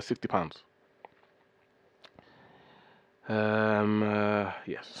for as little as £60.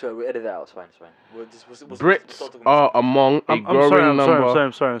 Yes. So we edit that out. It's fine. It's fine. We'll Brits start talking about are among a I'm growing sorry, number.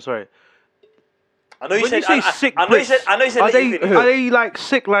 I'm sorry. I know you When said you say I- sick I know you Brits, said. I know you said. Are let you they finish. are they like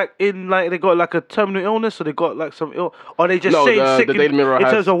sick like in like they got like a terminal illness or they got like some ill or they just No, saying sick the Daily Mirror in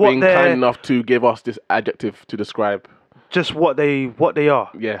has terms of what been kind they're enough to give us this adjective to describe. just what they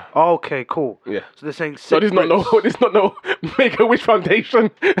are. Yeah. Okay, cool. Yeah. So they're saying sick. So this is not no, Brits. this is not no Make-A-Wish Foundation.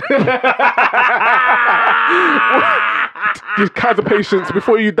 These kinds of patients,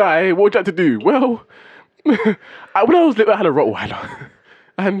 before you die, what would you like to do? Well, when I was little, I had a Rottweiler,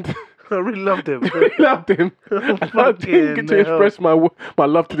 and I really loved him. I really loved him. And I Fucking didn't get to hell. express my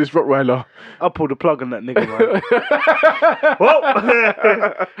love to this Rottweiler. I'll pull the plug on that nigga, man. Well,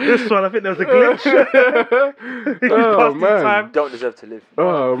 this one, I think there was a glitch. He Oh, passed his man. time. Don't deserve to live.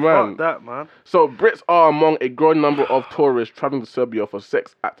 Oh man! Fuck that, man. So Brits are among a growing number of tourists traveling to Serbia for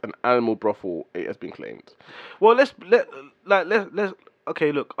sex at an animal brothel. It has been claimed. Well, let's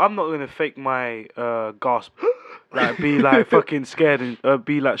okay, look, I'm not gonna fake my gasp, like be like fucking scared and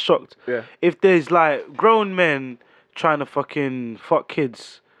be like shocked. Yeah. If there's like grown men trying to fucking fuck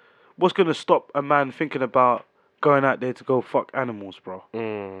kids, what's gonna stop a man thinking about going out there to go fuck animals, bro?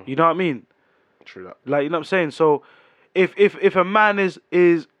 You know what I mean? True that. Like, you know what I'm saying? So, if a man is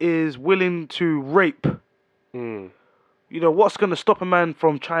willing to rape, you know, what's gonna stop a man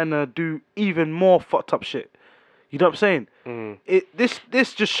from trying to do even more fucked up shit? You know what I'm saying?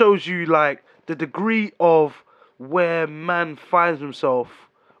 This just shows you like the degree of where man finds himself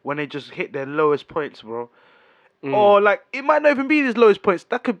when they just hit their lowest points, bro. Or like it might not even be his lowest points.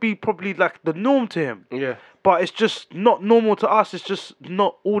 That could be probably like the norm to him. Yeah. But it's just not normal to us. It's just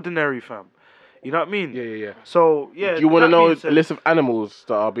not ordinary, fam. You know what I mean? Yeah. So yeah. Do you want to that know being a said- list of animals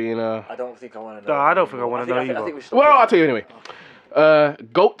that are being I don't think I want to know. No, I don't think I wanna know I think either. we should Well, I'll tell you anyway.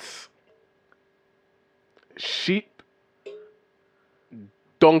 Goats, sheep,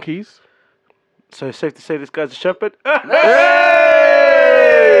 donkeys. So it's safe to say this guy's a shepherd.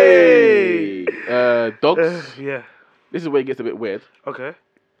 Hey! Dogs. Yeah. This is where it gets a bit weird. Okay.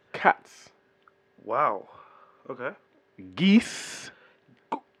 Cats, Wow. Okay. geese,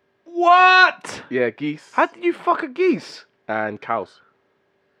 What? Yeah, geese How did you fuck a geese? and cows.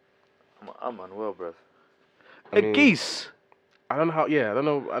 I'm unwell, bruv. I mean, Geese. I don't know how. Yeah, I don't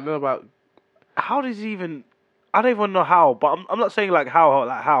know about. How does he even? I don't even know how. But I'm not saying like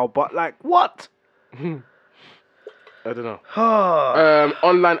how, but like what? I don't know. Wait,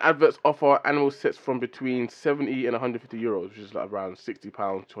 Online adverts offer animal sets from between 70 and 150 euros, which is like around £60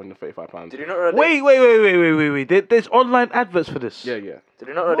 to £135. Did you not know? wait. There's online adverts for this. Yeah. Did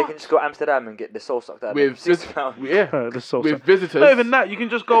you not know they can just go to Amsterdam and get the soul sucked out of With them? £6. Yeah, The soul with suck. visitors. Not even that. You can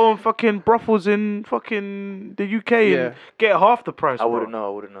just go on fucking brothels in fucking the UK Yeah. and get half the price. I bro. wouldn't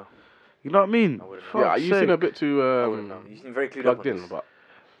know. You know what I mean? I wouldn't know. Yeah, Fuck's you seem sake. a bit too I wouldn't know. You seem very clued up plugged on in, this. but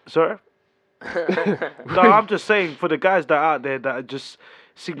Sorry. No, I'm just saying for the guys that are out there that just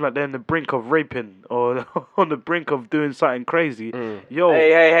seem like they're on the brink of raping or on the brink of doing something crazy. Yo,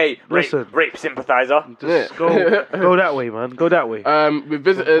 Hey! Listen. Rape sympathizer. just go that way, man. Go that way. with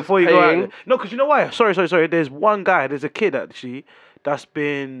visitors Before you go out paying. there. No, because you know why? Sorry. There's one guy, there's a kid actually, that's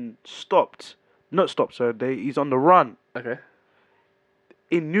been stopped. Not stopped, sir. He's on the run Okay.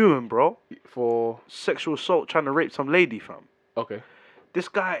 in Newham, bro. For Sexual assault, trying to rape some lady, fam. okay. This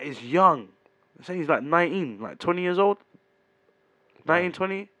guy is young. I'm saying he's like 19, like 20 years old. 19,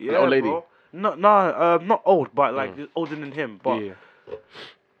 20? Yeah, old lady? bro. Not old, but like older than him. But Yeah.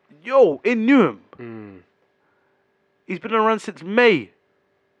 yo, in Newham, he's been on a run since May.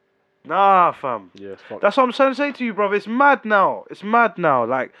 Nah, fam. Yeah. It's fucked. That's what I'm trying to say to you, bro. It's mad now.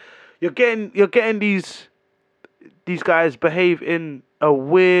 Like, you're getting these guys behave in a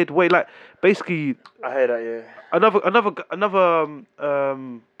weird way. Like, basically, I heard that, yeah. another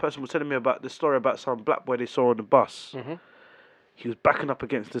person was telling me about this story about some black boy they saw on the bus. He was backing up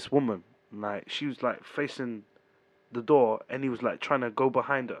against this woman. Like, she was like facing the door, and he was like trying to go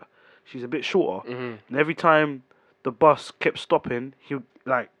behind her. She's a bit shorter, and every time the bus kept stopping, he would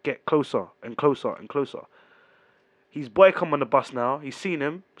like get closer and closer and closer. His boy come on the bus now. He's seen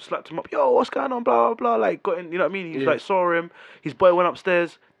him, slapped him up. Yo, what's going on? Blah blah blah. Like, got in. You know what I mean? He's like saw him. His boy went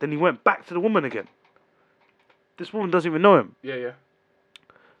upstairs. Then he went back to the woman again. This woman doesn't even know him. Yeah.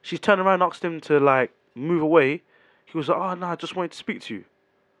 She's turned around, asked him to like move away. He was like, "Oh no, I just wanted to speak to you."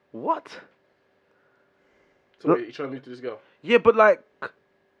 What? So wait, you trying to move to this girl? Yeah, but like,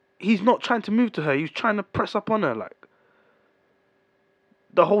 he's not trying to move to her. He's trying to press up on her, like,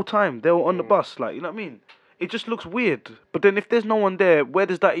 the whole time they were on the bus. Like, you know what I mean? It just looks weird. But then if there's no one there, where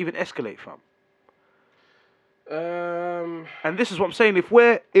does that even escalate from? And this is what I'm saying.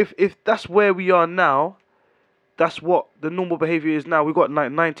 If that's where we are now, that's what the normal behavior is now. We got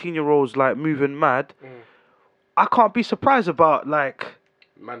like 19-year-olds like moving mad. I can't be surprised about like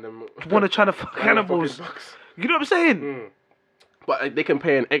want to try to fuck animals. You know what I'm saying? But they can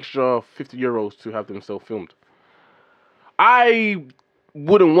pay an extra €50 to have themselves filmed. I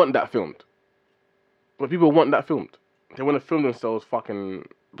wouldn't want that filmed. But people want that filmed. They want to film themselves fucking.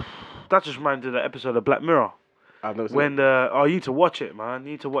 That just reminded me of the episode of Black Mirror. I've never seen When it. you need to watch it, man.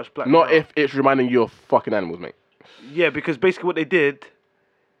 You need to watch Black Not Mirror. if it's reminding you of fucking animals, mate. Yeah, because basically what they did,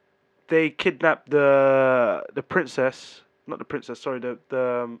 they kidnapped the princess. Not the princess, sorry.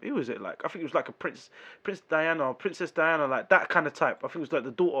 The who was it like? I think it was like a Princess Diana or Princess Diana, like that kind of type. I think it was like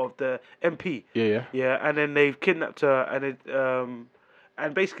the daughter of the MP. Yeah. Yeah, and then they've kidnapped her, and it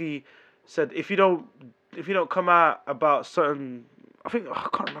and basically said if you don't come out about certain, I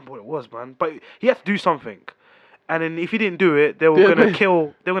can't remember what it was, man. But he had to do something, and then if he didn't do it, they were gonna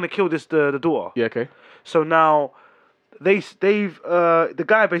kill this the daughter. Yeah, okay. So now they've the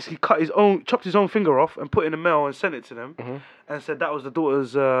guy basically chopped his own finger off and put it in a mail and sent it to them, and said that was the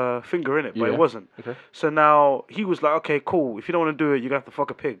daughter's finger in it, but Yeah. it wasn't. Okay. So now he was like, okay, cool. If you don't want to do it, you're gonna have to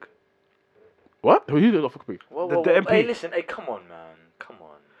fuck a pig. What? Who you got fuck me? Whoa, The MP. Hey, listen. Hey, come on, man. Come on,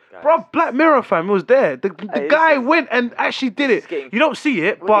 guys. Bro, Black Mirror fam was there. The Hey, guy listen. went and actually did it. getting- You don't see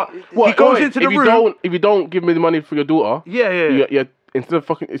it, What but do you- he What? goes Wait, into the if room. if you don't give me the money for your daughter, Yeah.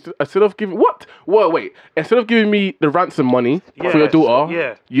 instead of giving what? Wait. Instead of giving me the ransom money Yeah, for your daughter,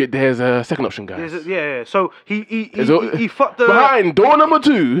 yeah. there's a second option, guys. Yeah. So he fucked the. Behind door number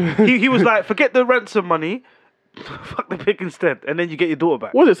 2. he was like, forget the ransom money, fuck the pig instead, and then you get your daughter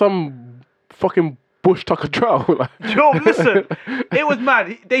back. Was it some fucking bush tucker drow? Yo, listen, it was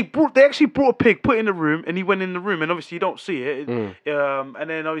mad. They actually brought a pig, put it in the room, and he went in the room, and obviously you don't see it. And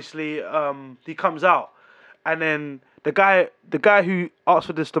then obviously he comes out, and then the guy who asked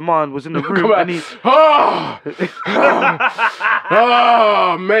for this demand was in the room, and he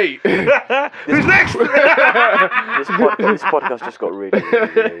mate. who's next? This podcast just got really.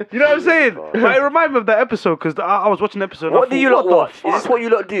 You know what I'm saying? But it reminded me of that episode because I was watching the episode. What and do I you thought, lot what watch? the Is this fuck? what you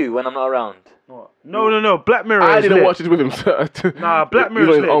lot do when I'm not around? No. Black Mirror I is didn't lit. watch it with him. So Nah, Black You Mirror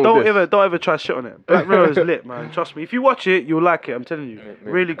know is his lit. own Don't diss. ever try shit on it. Black Mirror is lit, man. Trust me. If you watch it, you'll like it. I'm telling you.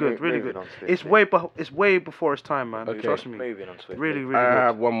 Really good, really moving good. on swiftly. It's way before its time, man. Okay. Trust me. Moving on swiftly. Really, really I good.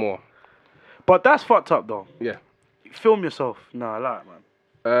 have one more. But that's fucked up though. Yeah. Film yourself. Nah, I like it,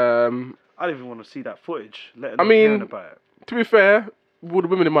 man. I don't even want to see that footage. Let I alone mean- hearing about it. To be fair, with all the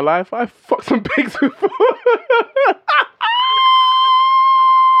women in my life, I fucked some pigs before.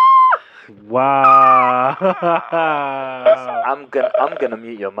 Wow. I'm gonna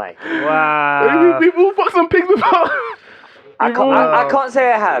mute your mic. Wow. We've all fucked some pigs before. I can't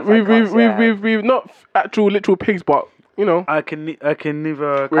say I have. We've not actual literal pigs, but you know. I can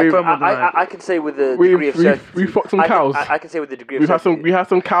neither We've- confirm or deny. I can say with the We've- degree of we've- certainty. we've fucked some I can- cows. I can say with the degree of We have certainty.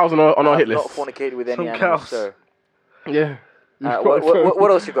 some cows on our hit I've not list. fornicated with Some any animals, cows. so. Yeah.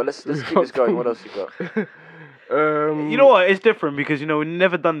 What else you got? Let's keep this going. What else you got? You know what? It's different because we've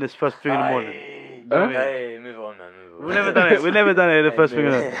never done this first thing in the morning. Hey, move on, man. Move on. We've never done it. We've never done it the first thing.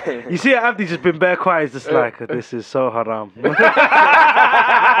 In the You see, Abdi's just been bare quiet. He's just like, this is so haram.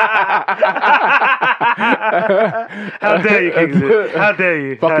 How dare you, Kingsley? How dare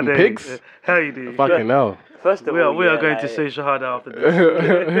you? How Fucking dare pigs. You? How you do? Fucking hell. First of We all, are going like, to say shahada after this.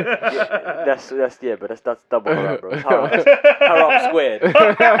 that's double haram, bro. Haram squared.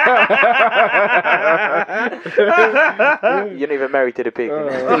 You're not even married to the pig. The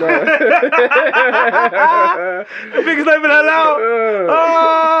pig's not even allowed.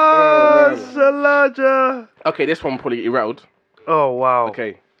 Oh, Salaja. Okay, this one probably erode. Oh wow.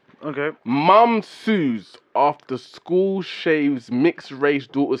 Okay. Okay. Mum sues after school shaves mixed race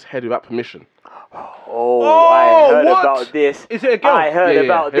daughter's head without permission. Oh, I heard what? about this. Is it a girl? I heard Yeah,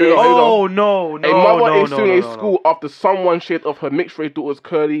 about here we this. go. Oh no. A mother is suing a no. school after someone shaved off her mixed race daughter's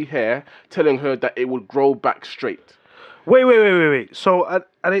curly hair, telling her that it would grow back straight. Wait. So are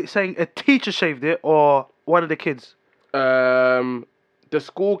they saying a teacher shaved it or one of the kids? The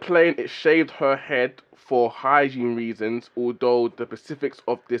school claimed it shaved her head for hygiene reasons, although the specifics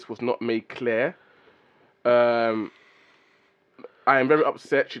of this was not made clear. I am very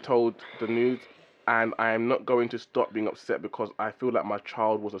upset, she told the news, and I am not going to stop being upset because I feel like my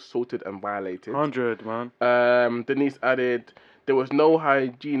child was assaulted and violated. 100, man. Denise added, there was no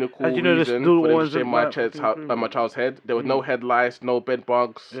hygienical As you know, reason the for them to ones shave that my child's head. There was no head lice, no bed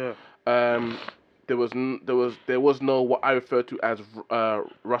bugs. Yeah. There was no what I refer to as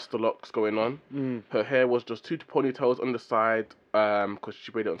rasta locks going on. Her hair was just 2 ponytails on the side because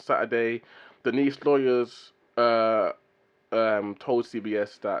she braided it on Saturday. Denise lawyers told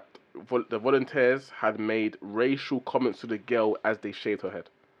CBS that the volunteers had made racial comments to the girl as they shaved her head.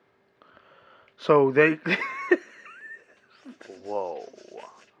 So they. Whoa.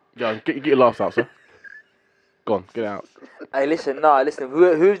 Yeah, get your laughs out, sir. Go on, get it out. Hey, listen.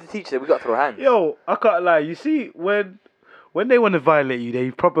 Who's the teacher? We got to throw hands. Yo, I can't lie. You see, when they want to violate you, they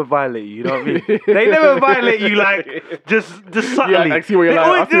proper violate you. You know what I mean? They never violate you like just subtly. Yeah, I see where you're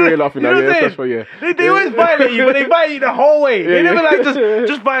laughing. I see where you're laughing now. You know Yeah, what I'm that's what. Yeah. They always violate you, but they violate you the whole way. They Yeah, never yeah. like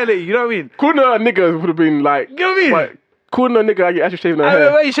just violate you. You know what I mean? Kuna niggas would have been like. You know what I mean? Like, Kuna nigga, you actually shaving her Why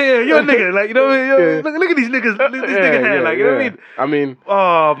hair. you saying you're a nigga? Like, you know what I mean? Yeah. Look at these niggas. Look at this nigga hair. Like, you know what I mean? I mean,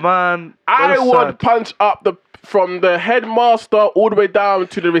 Oh man, I That's would sad. punch up from the headmaster all the way down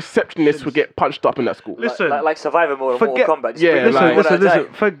to the receptionist would get punched up in that school. Listen. Like Survivor mode, Forget- Mortal Kombat. Just Yeah, bring it like- one at a Listen.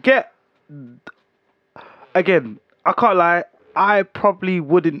 time. Forget. Again, I can't lie. I probably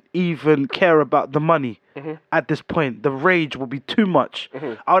wouldn't even care about the money at this point. The rage would be too much.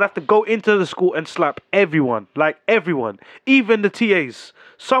 I would have to go into the school and slap everyone. Like everyone. Even the TAs.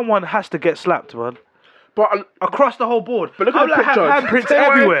 Someone has to get slapped, man. But Across the whole board. But look at I'd the like picture. handprints Stay away.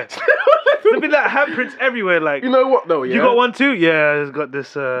 everywhere. There'd be like handprints everywhere. Like, you know what though? Yeah. you got one too? Yeah, it's got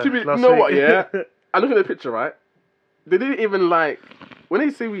this. You last know week. what? Yeah. I look at the picture, right? They didn't even like when they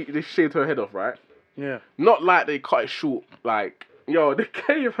say they shaved her head off, right? Yeah. Not like they cut it short. Like, yo, they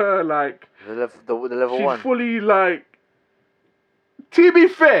gave her like The level she one. fully like. To be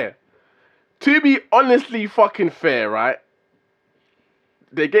fair, to be honestly fucking fair, right?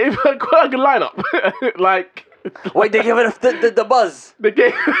 They gave her quite a good lineup. Like, Wait, they give it the buzz. they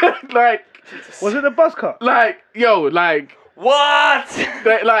gave like, Was it a buzz cut? yo, like, What?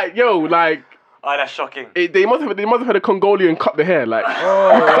 they, like, yo, like. Oh, that's shocking. They must have had a Congolian cut the hair, like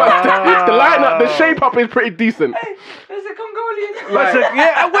Oh, the lineup, the shape up is pretty decent. There's a Congolian. Like,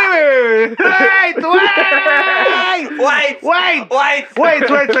 Yeah, wait. Wait.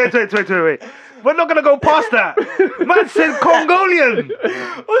 We're not gonna go past that. Man said Congolian.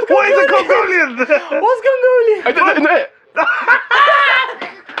 What is a Congolian? What's Congolian? I don't know it.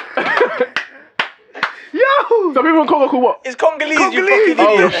 Yo, No! Some people in Congo call what? It's Congolese, you Congolese. fucking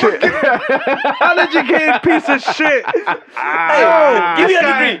Oh idiot. shit! Uneducated piece of shit. Hey, give me a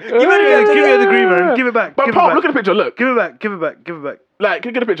degree. Give me a degree. Give me a degree, man. Give it back. But Give Paul, it look back. at the picture. Look, Give it back. Give it back. Give it back. like,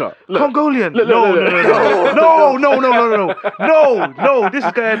 get a picture. Look. Congolian. Look, No. look. No. This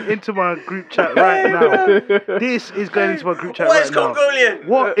is going into my group chat right now. This is going into my group chat What right is now. Congolian?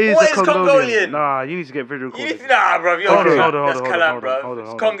 What is What a is Congolian? Congolian? Nah, you need to get video You recorded. need to, nah, bro. You're Hold on, right. hold on, That's hold on, Kalam, hold bro. on, hold on, It's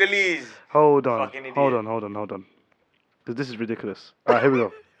hold on. Congolese. Hold on. Fucking idiot. Hold on. Because this is ridiculous. Alright, here we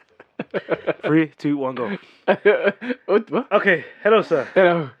go. 3, 2, 1, go. What? Okay, hello, sir.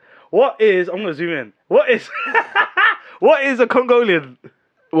 Hello. What is? I'm gonna zoom in. What is? What is a Congolian?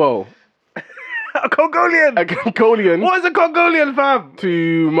 Whoa. A Congolian. A Congolian, What is a Congolian, fam?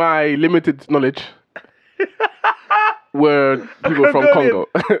 to my limited knowledge, were people from Congolian.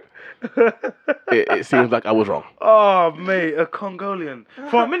 Congo. It seems like I was wrong. Oh, mate, a Congolian.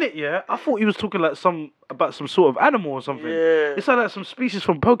 For a minute, yeah, I thought he was talking like about some sort of animal or something. Yeah. It sounded like some species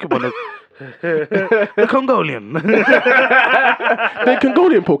from Pokemon. The Congolian. The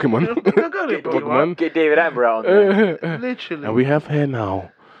Congolian Pokemon. Congolian Pokemon. Get David Attenborough out there. Literally. And we have here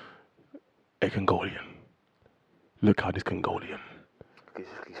now a Congolian. Look how this Congolian. These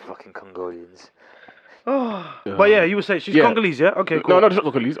fucking Congolians. Oh. But yeah, you were saying she's Yeah. Congolese, yeah? Okay, cool. No, not just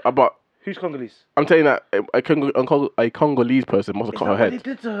Congolese, but Who's Congolese? I'm telling you that a Congolese person must have cut her What they head.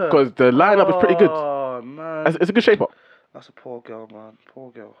 did to her? Because the lineup is pretty good. Oh, man. It's a good shape up. That's a poor girl, man.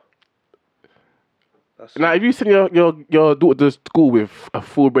 Poor girl. That's Now, if you send your daughter to school with a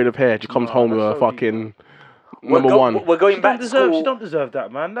full braid of hair, she comes Nah, home with that's a so fucking We're number one. We're going back to She school. don't deserve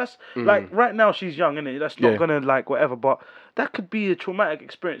that, man. That's like right now she's young, innit? That's not Yeah. gonna like whatever, but that could be a traumatic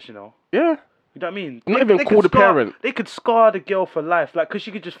experience, you know. Yeah. You know what I mean? Not even could call the parent. They could scar the girl for life, like, cause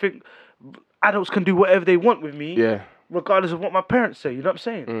she could just think adults can do whatever they want with me, Yeah. regardless of what my parents say. You know what I'm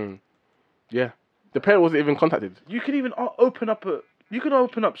saying? Mm. Yeah. The parent wasn't even contacted. You can even open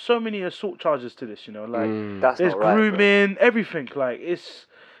up so many assault charges to this. You know, like That's there's not right, bro. grooming, everything. Like it's.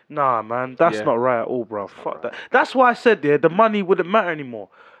 Nah, man, that's Yeah. not right at all, bro. Fuck that. That's why I said the money wouldn't matter anymore.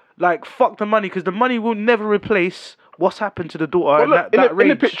 Like, fuck the money, because the money will never replace what's happened to the daughter. But And look, that in the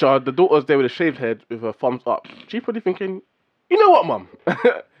rage. picture, the daughter's there with a shaved head with her thumbs up. She's probably thinking, you know what, mum?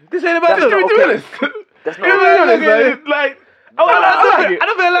 This ain't about That's it. not Give me okay. this. That's Give me not okay. this, like, Oh, I like it.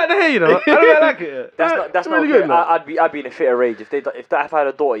 don't feel like the hair, you know. I don't feel like it. That's not really okay. good, man. I'd be in a fit of rage if if I had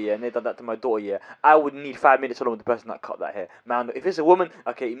a daughter, yeah, and they done that to my daughter, yeah. I would need 5 minutes alone with the person that cut that hair. Man, if it's a woman,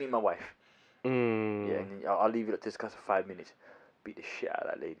 okay, you meet my wife. Mm. Yeah, and I'll leave you to discuss for 5 minutes. Beat the shit out of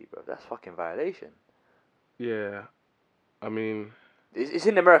that lady, bro. That's fucking violation. Yeah. I mean, It's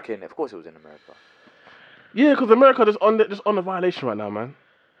in America, innit? Of course it was in America. yeah, because America just on the violation right now, man.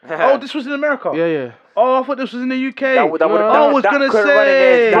 Oh, this was in America? Yeah, yeah. Oh, I thought this was in the UK. That would- I was that gonna couldn't run in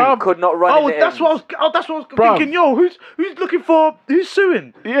say. ends, that could not run Oh, in that's what I was Bruv. thinking. Yo, who's who's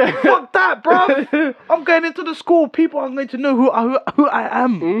suing? Yeah. Fuck that, bro. I'm going into the school. People are going to know who I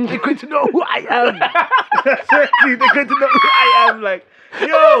am. They're going to know who I am. Seriously, they're going to know who I am. Like, yo,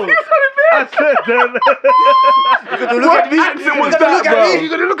 I said that. What accent was that, bro? You're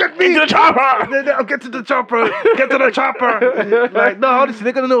gonna look at me. Into the chopper. I'll get to the chopper. Get to the chopper. Like, no, honestly,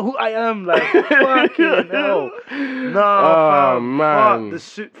 they're gonna know who I am. Like, fucking hell. Nah, Oh, fam. man. Fuck the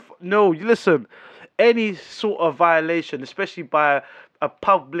suit. No, you listen. Any sort of violation, especially by a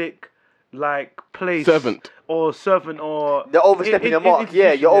public like place, Servant. or They're overstepping your mark.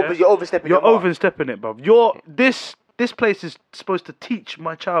 Yeah, you're overstepping You're your mark. overstepping it, bruv. This place is supposed to teach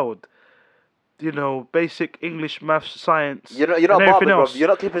my child, you know, basic English, maths, science. You're not and a barber, everything bro. else. You're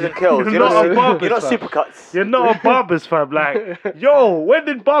not clippers and curls. You're not a barber, You're not fam. supercuts. You're not a barber's fam. Like, yo, when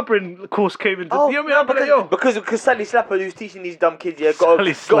did barbering course came into? Oh, you know what I mean? I'm like, yo. because Sally Slapper, who's teaching these dumb kids, yeah, got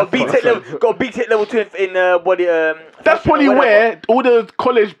a Sally BTEC level, got a BTEC level 2 in body. That's probably where all the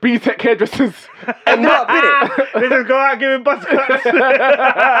college BTEC hairdressers end up, innit? They just go out giving buzz cuts.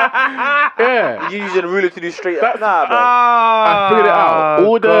 Yeah. You using a ruler to do straight up. That's- Nah, bro. I figured it out.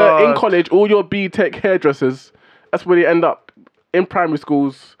 All the in God. college, all your BTEC hairdressers, that's where they end up in primary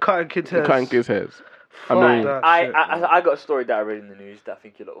schools, Cutting kids' hairs. cutting kids' hairs. I Fuck mean, that. I, shit, I man. I got a story that I read in the news that I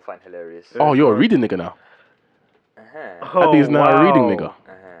think you lot will find hilarious. oh, you're a reading nigga now. Uh-huh. Addy's now a reading wow. nigga.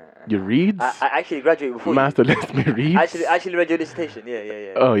 You reads? I actually graduated before Master lets me read. I actually read your dissertation.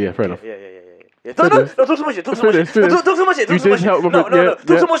 Yeah. Oh, yeah, fair enough. Yeah. No, talk so much shit. Talk so much shit. Finish. Talk so much shit. You Talk so much did shit. help No, with it, yeah, talk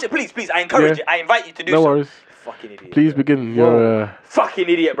yeah. so much shit. Please. I encourage Yeah. you. I invite you to do No so. worries. Fucking idiot. Please bruv. begin your. Fucking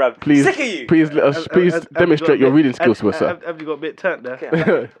idiot, bruv. Please, Sick of you. please let us. Please Have you demonstrate got your a bit- reading skills to us, sir. Have you got a bit turned there?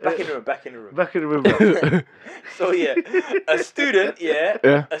 Okay, back in the room. Back in the room. Back in the room. bro. So yeah, a student,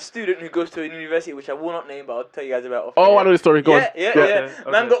 Yeah. a student who goes to a university which I will not name, but I'll tell you guys about. Off Oh, air. I know the story. Go on. Yeah. Okay,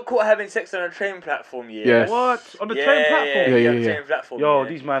 Man okay. got caught having sex on a train platform. Yeah. Yes. What? On the Yeah, train platform? Yeah, on the yeah. train platform. Yo, yeah.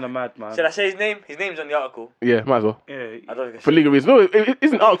 these man are mad, man. Should I say his name? His name's on the article. Yeah, might as well. Yeah. I don't think I For should. legal reasons. No, it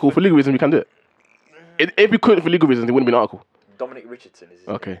isn't an article. For legal reasons, we can do it. If we couldn't for legal reasons, it wouldn't be an article. Dominic Richardson is his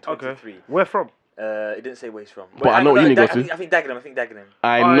Okay. name. Okay. 23. Where from? It didn't say where he's from. But I know what uni he goes to. I think Dagenham.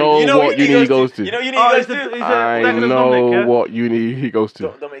 I Oh, know you know what uni he goes to. You know uni Oh, he is goes it- to? is it I Dagenham know Dominic, yeah? what uni he goes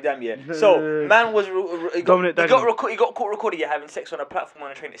to. Dominic Dam, yeah. So, man was he Dominic got Dagenham. he got caught recorded, yeah, having sex on a platform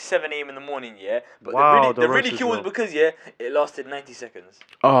on a train at 7 a.m. in the morning, yeah. But Wow, the the roast ridicule as was well. because, yeah, it lasted 90 seconds.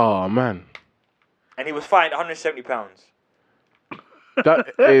 Oh man, And he was fined £170. that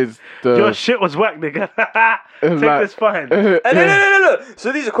is the. Your shit was whack, nigga. Take like- this fine. And no.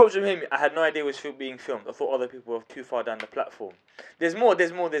 So these are quotes from him. I had no idea it was being filmed. I thought other people were too far down the platform. There's more.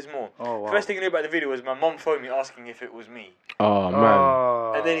 Oh, wow. First thing I knew about the video was my mom phoned me asking if it was me. Oh man.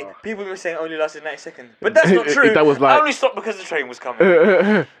 Oh. And then people were saying it only lasted 90 seconds. But that's not true. That was like- I only stopped because the train was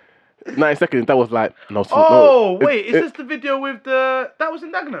coming. 9 seconds. That was like no. Oh, no, wait, is this the video with the... That was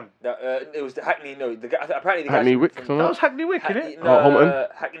in Dagenham? It was the Hackney, no. The guy, apparently the guy... Hackney Wick. That something was Hackney Wick, Hackney, innit? no,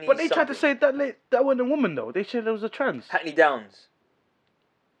 Homerton? Hackney But they tried to something. say that wasn't a woman, though. They said there was a trans. Hackney Downs.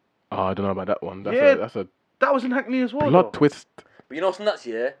 Oh, I don't know about that one. Yeah. That's a That was in Hackney as well, plot though. twist. But you know what's nuts,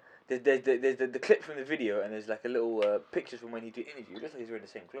 yeah? There's the clip from the video and there's like a little pictures from when he did interview. It looks like he's wearing the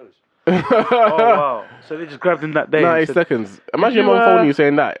same clothes. Oh, wow. So they just grabbed him that day. and 90 said, seconds. Imagine you, your mom phoning uh, you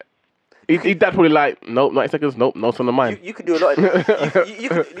saying that. He dad probably like, nope, 90 seconds, nope, no son of mine. You could do a lot of you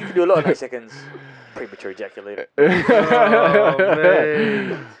could do a lot of 9 seconds. Premature ejaculate. Oh,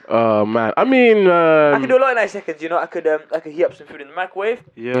 man. Oh man, I mean, I could do a lot in 9 seconds. You know, I could heat up some food in the microwave.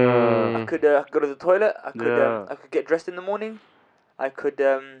 Yeah. I could go to the toilet. I could Yeah. I could get dressed in the morning. I could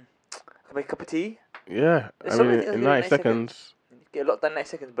make a cup of tea. yeah. There's I so mean, many things in in 90 9 seconds. Get a lot done in 9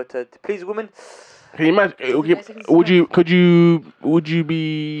 seconds. But to please a woman, Can you imagine? Would you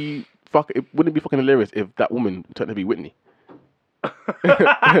be wouldn't it be fucking hilarious if that woman turned to be Whitney?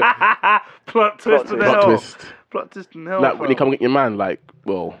 Plot twist in the Plot hell. twist. Plot twist in hell. Like when you fam. come get your man, like,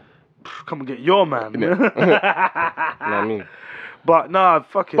 well, Come and get your man. you know what I mean. But nah,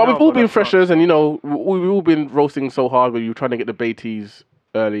 fucking. But hell, we've all bro, been that's nuts. freshers, and you know, we've all been roasting so hard when you're trying to get the Beatties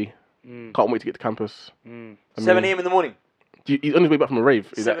early. Can't wait to get to campus. I mean, 7 a.m. in the morning. He's on his way back from a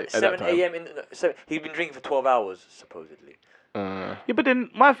rave. Is 7 that, at that time? a.m. He'd been drinking for 12 hours supposedly. Yeah, but then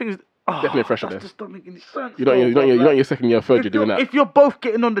my thing is. Oh, Definitely a fresher that there. just don't make any sense. You're not in your second year, third year doing that. If you're both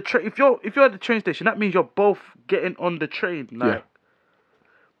getting on the train, if you're at the train station, that means you're both getting on the train. Like, Yeah.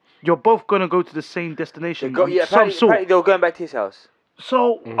 you're both gonna go to the same destination. of some Apparently sort. they were going back to his house.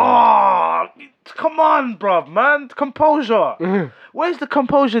 So, Mm-hmm. come on, bruv, man, composure. Where's the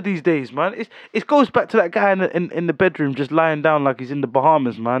composure these days, man? It goes back to that guy in the bedroom just lying down like he's in the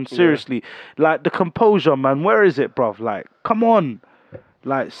Bahamas, man. Seriously, like the composure, man. Where is it, bruv? Like, come on,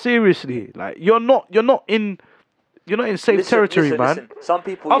 like seriously, like you're not in safe territory, man. Listen, some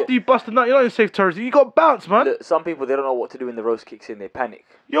people, After you bust a nut, you're not in safe territory. You got bounce, man. look, some people they don't know what to do when the roast kicks in. They panic.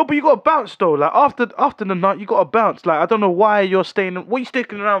 Yo, but you got to bounce though. Like after the nut, you got to bounce. Like I don't know why you're staying. What are you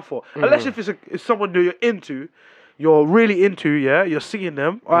sticking around for? Unless if it's someone who you're into, you're really into. Yeah, you're seeing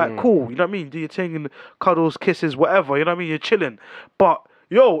them. All right, cool. You know what I mean? Do your thing and cuddles, kisses, whatever. You know what I mean? You're chilling. But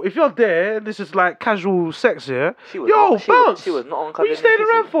yo, if you're there, this is like casual sex. Yeah. Bounce. She was not on What cuddling. are you staying and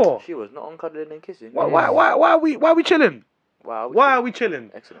around kissing. for? She was not on cuddling and kissing. Why are we chilling? Wow. Why are we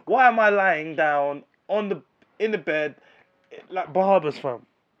chilling? Excellent. Why am I lying down in the bed like Bahamas, fam?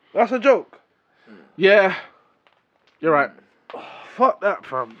 That's a joke. Yeah, you're right. Fuck that,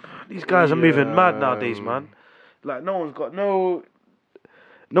 fam. These guys are moving mad nowadays, man. Like no one's got no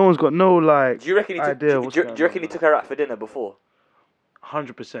like Do you reckon he took? idea. Do you reckon he took her out for dinner before?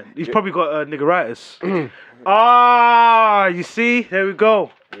 100%. He's probably got niggeritis. You see? There we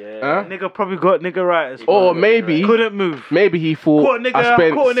go. Yeah. Huh? Nigga probably got niggeritis. Or man. maybe Couldn't move. maybe he thought Caught a nigga- I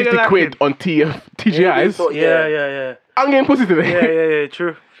spent caught a nigga 60 quid lacking. on TGI's. thought- Yeah. I'm getting pussy today. Yeah.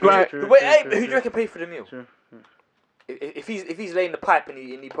 True. Like- True. Wait, hey, who do you reckon paid for the meal? True. If he's laying the pipe and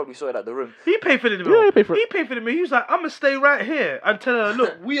he probably sorted out the room. He paid for the meal. Yeah, he paid for it. He paid for the meal. He was like, I'm gonna stay right here and tell her,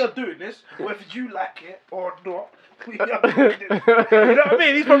 look, we are doing this, whether you like it or not. We are doing this. You know what I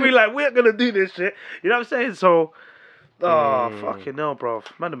mean? He's probably like, we're gonna do this shit. You know what I'm saying? So, fucking hell, bro.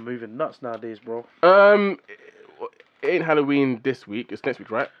 Man, I'm moving nuts nowadays, bro. It ain't Halloween this week. It's next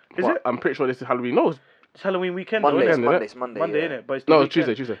week, right? Is But it? I'm pretty sure this is Halloween. No, It's Halloween weekend. Monday, though, it's isn't Monday, Monday, it's Monday. Monday, yeah. innit? But it's the No,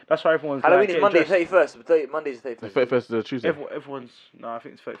 weekend. Tuesday. That's why everyone's Halloween like, is getting Monday, dressed. 31st. Monday's the 31st. The 31st is a Tuesday. Everyone's no, I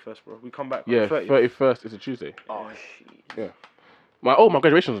think it's 31st, bro. We come back. Yeah, on 30th. 31st is a Tuesday. Oh, shit. Yeah. My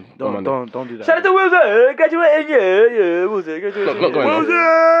graduation's on Don't Monday. do that. Shout out to Wilson, graduating, yeah, Wilson, graduating. Not going.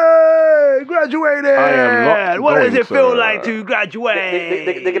 Wilson, graduated. I am not What does going, it feel sir. like to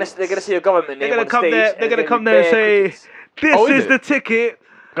graduate? They're gonna see your government They're name gonna on come stage. there. They're gonna come there and say, "This Oh, is is it? the ticket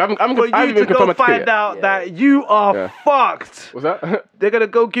I haven't for you even to confirmed go my ticket find yet. out Yeah. that you are Yeah. fucked." What's that? They're gonna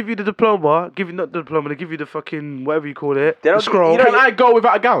go give you the diploma, give you not the diploma, they give you the fucking whatever you call it, They the don't- scroll. you know- Can I go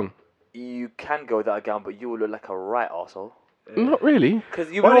without a gown? You can go without a gown, but you will look like a right arsehole. Not really.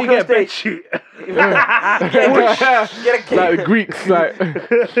 Because you Why walk don't you on get a bed stage. sheet? Get a Like the Greeks, like.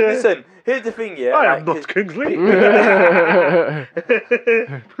 Listen, here's the thing, yeah. I like, am not 'cause Kingsley. They,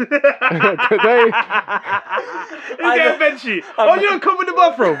 You get a bed sheet. Oh, you don't come with the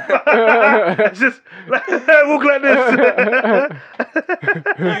bathroom. It's just like, walk like this.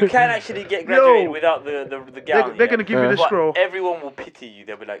 you can actually get graduated Yo. without the gown. They're gonna give you the But scroll. everyone will pity you.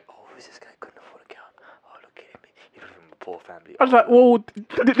 They'll be like, "Oh, who's this guy? Couldn't afford a gown. Oh, look at him. He's from a poor family." I was like, well,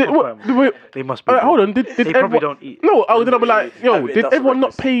 wait, They must be. hold on. Did They probably everyone, don't eat. No, I was gonna be like, yo, Have it, did that's everyone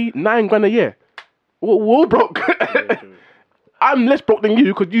not breakfast. pay $9,000 a year? We're all broke. I'm less broke than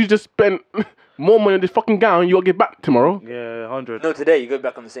you because you just spent more money on this fucking gown. You'll get back tomorrow. Yeah, 100. No, today you go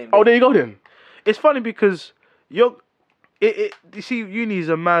back on the same day. Oh, there you go then. It's funny because you see, uni is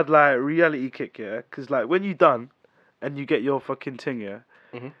a mad like reality kick, yeah. Because like when you done, and you get your fucking thing, yeah.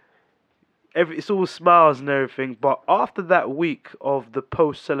 Mhm. It's all smiles and everything, but after that week of the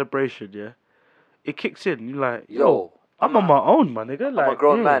post celebration, yeah, it kicks in. You're like, yo, I'm on my own, my nigga. Like, I'm a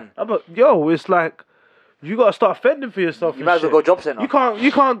grown man. It's like you gotta start fending for yourself. You and might as well shit. go job centre.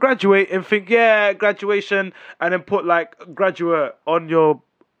 You can't graduate and think, yeah, graduation, and then put like graduate on your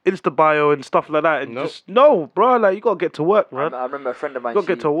Insta bio and stuff like that, and Nope. just no, bro. Like you gotta get to work, man. I remember a friend of mine. Gotta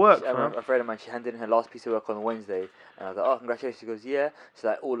get to work, I remember fam. a friend of mine. She handed in her last piece of work on Wednesday, and I was like, "Oh, congratulations." She goes, "Yeah." She's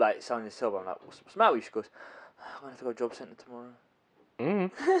like, all like sounding sober. I'm like, "What's the matter with you?" She goes, "I'm gonna have to go job centre tomorrow."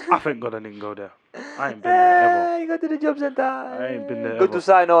 I thank God I didn't go there. I ain't been there You go to the job centre. I ain't been there Go ever. to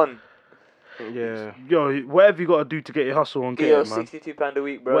sign on. Yeah. ever. Yo, whatever you gotta do to get your hustle on, Get get your it, man. £62 a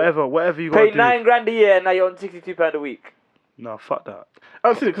week, bro. Whatever you gotta Pay do. $9,000 a year, and now you're on £62 a week. No, fuck that.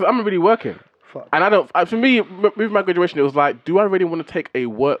 I'm serious because I'm not really working. Fuck. And I don't. For me, with my graduation, it was like, do I really want to take a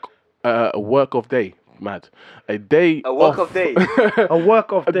work of day? Mad, a day. A work off. of day. A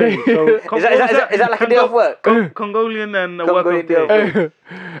work of day. day. So, Is that like a day off work? Congolian and a work of Congolian day off day.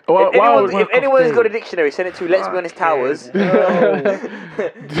 work. Well, If anyone's got a dictionary, send it to Let's Be Honest Towers.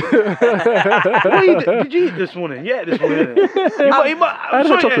 What did you eat this morning? Yeah, this morning. I had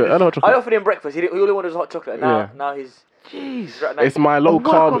hot chocolate. I had hot I chocolate. offered him breakfast. He all he wanted was hot chocolate. Now he's. Jeez. Right now, It's my low work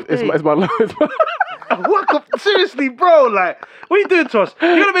carb. of It's day. my, it's my low. It's my, Work up, seriously, bro. Like, what are you doing to us?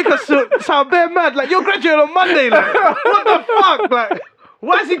 You're gonna make us sound bare mad. Like, you're graduating on Monday. Like, what the fuck? Like,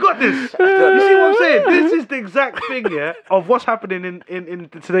 why has he got this? You see what I'm saying? This is the exact thing, yeah, of what's happening in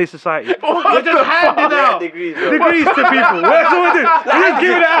today's society. We're just handing out degrees, bro. degrees to people. That's what we're doing. We're just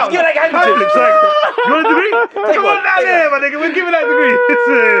giving it out. Let's give it like handshakes. Handshakes, like, you want a degree? Come one, on down take here, my nigga. We're giving out degrees.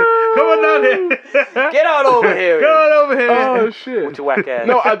 Come on down here. Get out over here. Come on over here. oh shit! With your whack ass.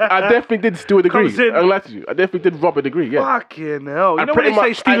 No, I definitely did steal a degree. Comes in. I'm lying to you. I definitely did rob a degree. Yeah. Fucking hell. You I know when pretty they say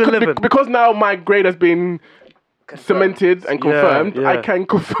much- steal I a could- living? because now my grade has been cemented and confirmed. yeah. I can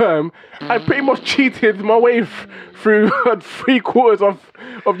confirm I pretty much cheated my way through 3/4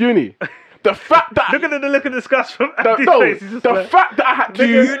 of uni. The fact that Look at the disgust from the, Andy's no, face. He's just the like, fact that I had to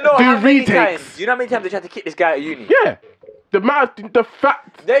You know do how many retakes. times? You know how many times they tried to kick this guy at uni? Yeah. The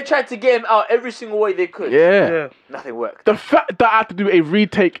fact. They tried to get him out every single way they could. Yeah. Nothing worked. The fact that I had to do a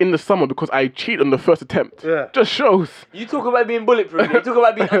retake in the summer because I cheated on the first attempt Yeah. just shows You talk about being bulletproof. You talk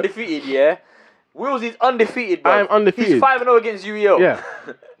about being undefeated. Yeah. Wills is undefeated, bro. I'm undefeated. He's 5-0 against UEO. yeah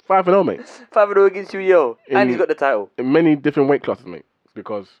 5-0, mate. 5-0 against UEO, and he's got the title. In many different weight classes, mate.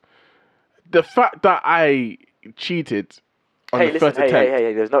 Because the fact that I cheated on Hey, the listen. first Hey, attempt.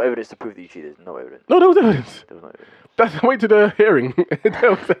 hey. There's no evidence to prove that you cheated. No evidence. No, there was evidence. There was no evidence. That's wait to the hearing.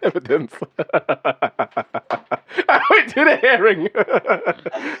 There was evidence. I went to the hearing.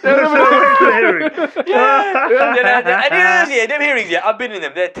 There was evidence. Yeah, them hearings, yeah, I've been in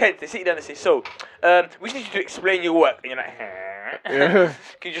them. They're tense. They sit you down and say, so, we just need you to explain your work. And you're like, Yeah.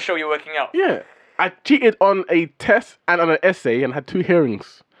 can you just show you're working out? Yeah. I cheated on a test and on an essay and had 2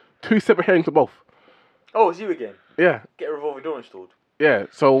 hearings. 2 separate hearings for both. Oh, it's you again. Yeah. Get a revolving door installed. Yeah.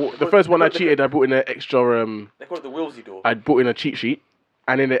 So the first one I cheated, I brought in an extra. They call it the Willsy door. I brought in a cheat sheet,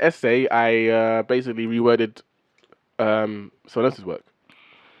 and in the essay, I basically reworded someone else's work.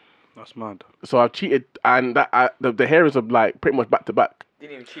 That's mad. So I've cheated, and the hearings are like pretty much back to back.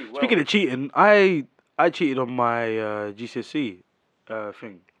 Didn't even cheat. Speaking of cheating, I cheated on my GCSE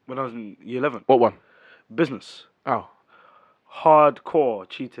thing when I was in year 11. What one? Business. Oh. Hardcore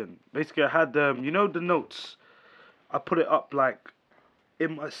cheating. Basically, I had the notes. I put it up like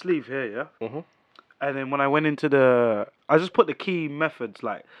in my sleeve here, yeah. Mhm. And then when I went into I just put the key methods,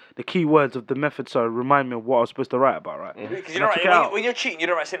 like the key words of the method, so it remind me of what I was supposed to write about, right? Because And I took it out. when you're cheating, you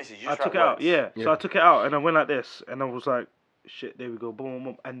don't write sentences. You I just took it write out, words. yeah. Yeah. So I took it out and I went like this, and I was like, shit, there we go, boom, boom,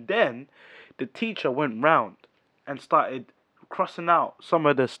 boom. And then the teacher went round and started crossing out some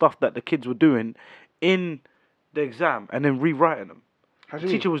of the stuff that the kids were doing in the exam and then rewriting them. The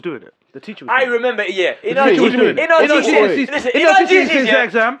teacher was doing it. The teacher was I doing it. remember, yeah. In What our do you mean? in our GCSEs, listen, in our GCSEs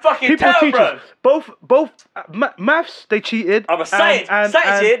exam, fucking people tell, teachers, bro. both maths they cheated. I'm a science. and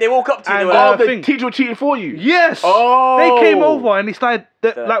Here, they walk up to you. and, They were like, Oh, the thing. teacher was cheating for you. Yes. Oh. They came over and they started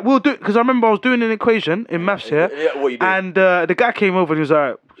like we'll do because I remember I was doing an equation in maths here, Yeah, what you doing? and the guy came over and he was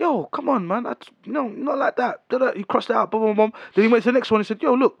like, "Yo, come on, man, no, not like that." He crossed it out, boom, boom, boom. Then he went to the next one and said,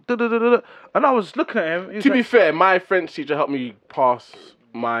 "Yo, look," and I was looking at him. He was To be like, fair, my French teacher helped me pass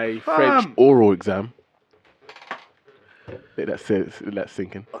my French Fam. oral exam. Let that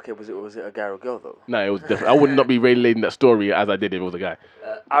sinking. Okay, was it a guy or a girl though? No, it was different. I would not be relating that story as I did if it was a guy.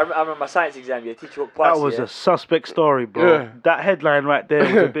 I remember my science exam. Yeah, teacher walked that past. was yeah. a suspect story, bro. Yeah. That headline right there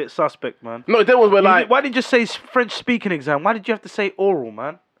was a bit suspect, man. No, that was where like, Why did you just say French speaking exam? Why did you have to say oral,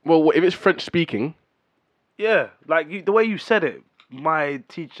 man? well, if it's French speaking, Yeah, like the way you said it, my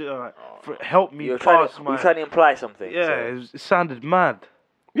teacher helped me You were trying pass to, my. you were trying to imply something. Yeah, so. it sounded mad.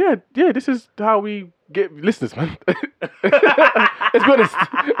 yeah, this is how we get listeners, man. Let's be honest.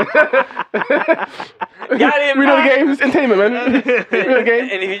 Got him, We know the man. game. It's entertainment, man. We know the game.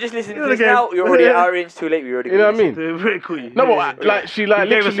 And if you just listen to You know this the game. now, you're already our age too late. We already. You know what I mean? Very cool. No, but like she like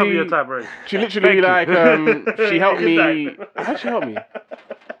You gave us some of your literally, time, bro. she literally like she helped me. How did she help me?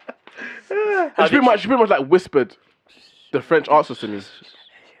 She pretty much like whispered the French answers to me.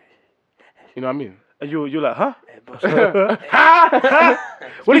 You know what I mean? And you're like, huh?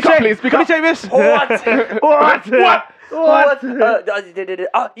 What do you say? Please speak What up. do you say, miss? What? What? What?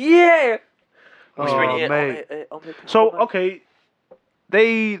 Yeah. Oh, mate. So okay,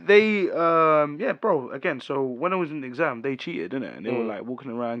 they yeah, bro. Again, so when I was in the exam, they cheated, didn't it? And they were like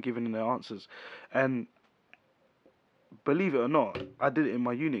walking around giving their answers, and believe it or not, I did it in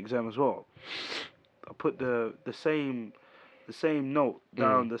my uni exam as well. I put the same note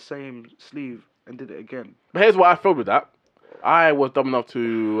down the same sleeve and did it again. But here's what I felt with that. I was dumb enough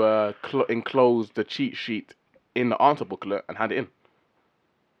to enclose the cheat sheet in the answer booklet and hand it in.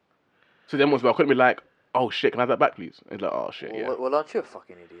 So then I couldn't be like, oh shit, can I have that back, please? And it's like, oh shit, yeah. Well, aren't you a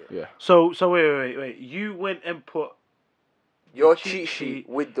fucking idiot? Yeah. So wait. You went and put Your cheat sheet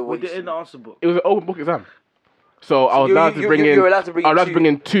with the with what it in the answer book. It was an open book exam. So I was you- allowed you- to bring you- in. you're allowed to bring I was in allowed to two- bring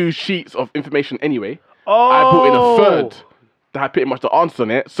in 2 sheets of information anyway. Oh, I brought in a third that had pretty much the answer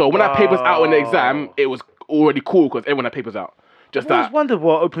on it. So when I papers out in the exam, it was already cool because everyone had papers out. Just I always that. wondered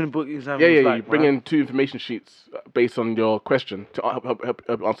what open book exam Yeah, was yeah. like. You bring man. in 2 information sheets based on your question to help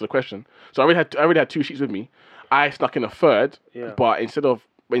answer the question. So I already had 2 sheets with me. I snuck in a third, Yeah. but instead of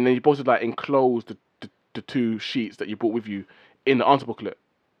when you're supposed to like enclose the 2 sheets that you brought with you in the answer booklet,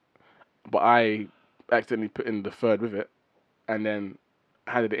 but I accidentally put in the third with it, and then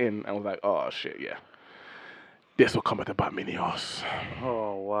handed it in and was like, oh shit, yeah, this will come at the bite me in the arse.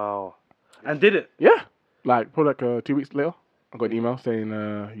 Oh wow! And did it? Yeah, like probably like 2 weeks later, I got an email saying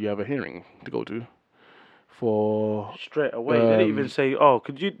you have a hearing to go to for Straight away. They didn't even say, "Oh,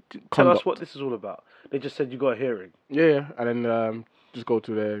 could you tell us conduct. what this is all about?" They just said you got a hearing. yeah, and then just go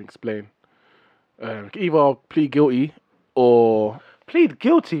to there and explain. Either plead guilty or Plead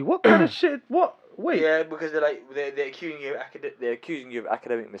guilty. What kind of shit? What? Wait. Yeah, because they're accusing you of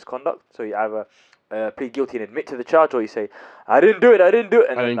academic misconduct. So you either plead guilty and admit to the charge, or you say I didn't do it, and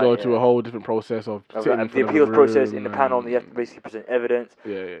then like, go to a whole different process of sitting in and the front of a appeals process in the room panel. and- You have to basically present evidence.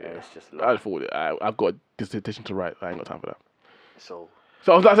 Yeah. It's just I just thought I've got a dissertation to write. I ain't got time for that. so.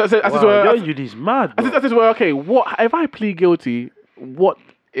 So I said, Wow, your UD's mad. I Bro. said, well, okay, what if I plead guilty? What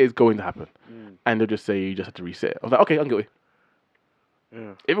is going to happen? And they'll just say you just have to reset. I was like, okay, I'm guilty.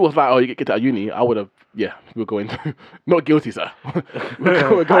 Yeah. If it was like, oh, you get kicked out of uni, I would have, yeah, we're going, not guilty, sir.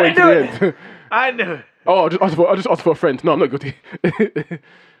 we're going to the end. I knew it. Oh, I just asked for a friend. No, I'm not guilty.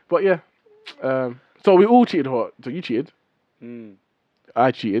 But yeah, so we all cheated. What? So you cheated.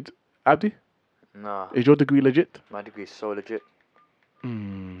 I cheated. Abdi, Nah, is your degree legit? my degree is so legit.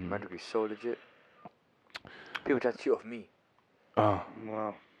 My degree is so legit. People try to cheat off me. Oh,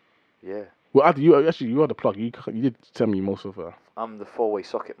 Wow. Yeah. Well, you are the plug. You did tell me most of her. I'm the 4-way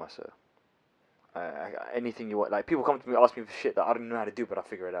socket, my sir. Anything you want. Like, people come to me, ask me for shit that I don't know how to do, but I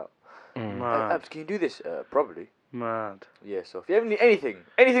figure it out. Mad. Abs, can you do this? Probably. Mad. Yeah, so if you ever need anything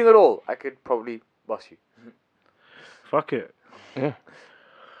at all, I could probably bust you. Fuck it. Yeah.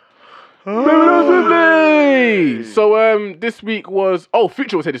 So this week was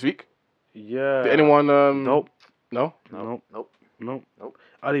Future was here this week. Yeah. Did anyone Nope. No? Nope. Nope. Nope. Nope.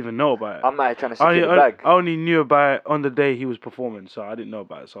 I didn't even know about it. I'm out trying to secure the bag. I only knew about it on the day he was performing, so I didn't know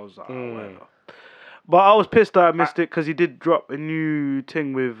about it. So I was like, whatever. But I was pissed that I missed it because he did drop a new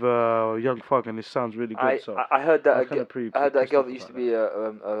thing with Young Thug, and it sounds really good. I heard that. I I heard that girl that used to be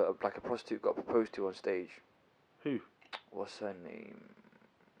like a prostitute got proposed to on stage. Who? What's her name?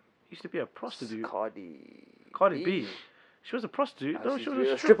 Used to be a prostitute. Cardi B. She was a prostitute. No, she was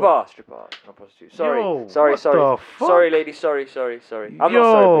a stripper. Stripper, not prostitute. Sorry. Yo, sorry. what the fuck? Sorry, lady. Sorry. I'm not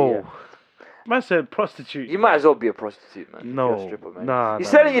sorry, but yeah. Man said prostitute. You might as well be a prostitute, man. No. If you're a stripper, man. Nah. You're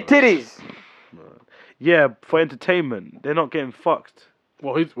selling your titties. Yeah, for entertainment. They're not getting fucked.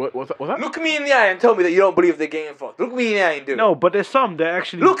 What's that? Look me in the eye and tell me that you don't believe they're getting fucked. Look me in the eye and do it. No, but there's some that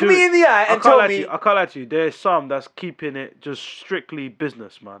actually Look do me it. in the eye and tell me. I can't lie to you. There's some that's keeping it just strictly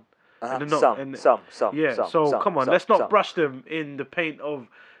business, man. And they're not, Some. Yeah, come on, let's not brush them in the paint of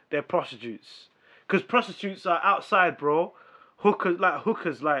their prostitutes. Because prostitutes are outside, bro. Hookers,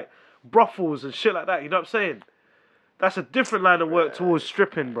 like brothels and shit like that. You know what I'm saying? That's a different line of work towards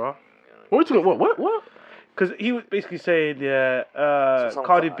stripping, bro. What are you talking about? What? Because he was basically saying,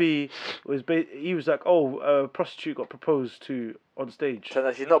 Cardi B he was like, a prostitute got proposed to on stage. Turns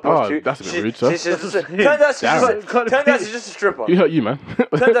out she's not a prostitute. That's a bit rude, sir. Turns out she's just a stripper. You hurt you, man.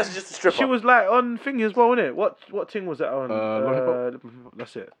 Turns out she's just a stripper. She was like on thingy as well, wasn't it? What thing was that on?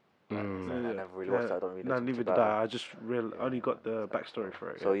 That's it. I never really watched that. I don't really. No, neither did I. I just only got the backstory for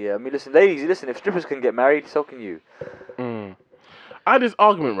it. So yeah, I mean, listen, ladies, if strippers can get married, so can you. I had this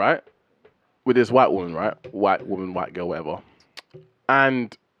argument, right, with this white woman, right? White woman, white girl, whatever.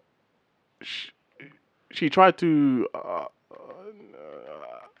 And she tried to...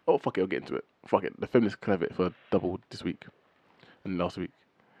 fuck it, I'll get into it. Fuck it. The feminist can have it for double this week and last week.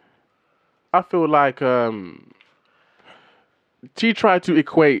 I feel like she tried to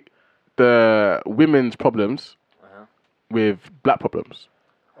equate the women's problems with black problems.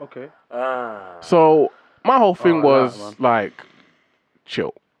 Okay. So my whole thing was man. like,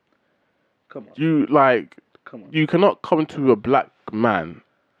 chill. Come on. You cannot come to a black man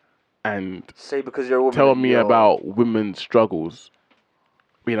and say because you're a woman. Tell me about women's struggles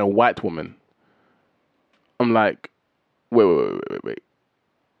being a white woman. I'm like, wait.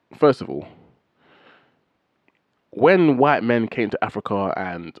 First of all, when white men came to Africa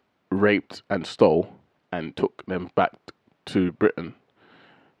and raped and stole and took them back to Britain,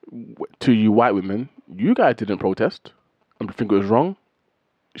 to you white women, you guys didn't protest and think it was wrong.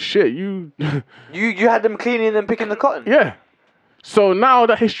 Shit, you had them cleaning and picking the cotton. Yeah. So now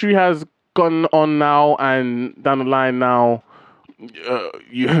that history has gone on now and down the line now,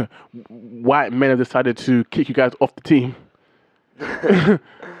 white men have decided to kick you guys off the team.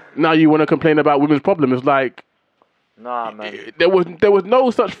 Now you want to complain about women's problems. It's like, nah, man. There was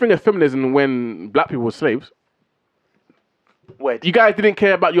no such thing as feminism when black people were slaves. Wait. You guys didn't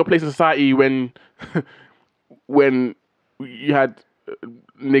care about your place in society when you had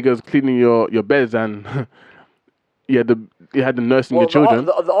niggas cleaning your beds and you had the nursing your children.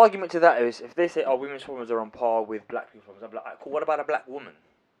 The argument to that is if they say, women's problems are on par with black people's problems, I'm like, cool, what about a black woman?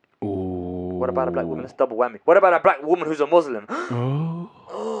 Ooh. What about a black woman? That's double whammy. What about a black woman who's a Muslim?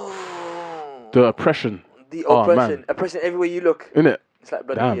 The oppression. The oppression. Oppression everywhere you look. Innit? It's like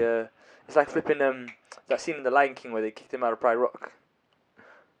bloody, it's like flipping that scene in The Lion King where they kicked him out of Pride Rock.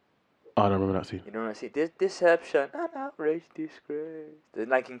 I don't remember that scene. You know what I see? Deception, an outrage, disgrace. The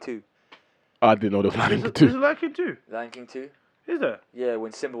Lion King 2. I didn't know there was Lion King 2. Is it Lion King 2? Lion King 2? Is there? Yeah,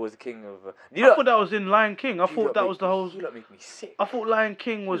 when Simba was the king of... I thought that was in Lion King. I thought that was the whole... You lot make me sick. I thought Lion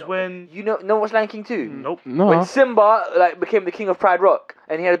King was when... You know what's Lion King 2? Nope. No. When Simba became the king of Pride Rock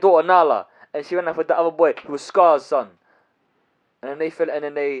and he had a daughter Nala and she ran off with the other boy who was Scar's son. And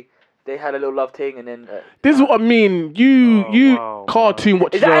then they had a little love thing and then... This is what I mean. You cartoon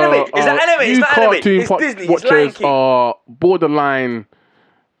watchers... Is that anime? Is that anime? It's not anime. It's Disney. It's Lion watchers King. are borderline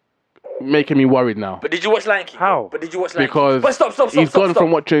making me worried now. But did you watch Lion King? How? But did you watch Lion Because King? But stop. he's gone from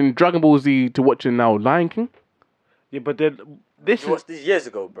watching Dragon Ball Z to watching now Lion King. Yeah, but then... This You is... watched this years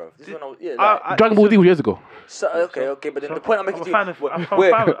ago, bro. This one, yeah. Dragon Ball Z was years ago. Okay, but then the point I'm making to you...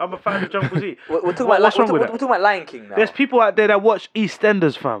 I'm a fan of Dragon Ball Z. We're talking about Lion King now. There's people out there that watch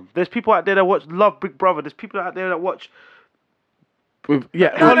EastEnders, fam. There's people out there that watch Love Big Brother. There's people out there that watch with No.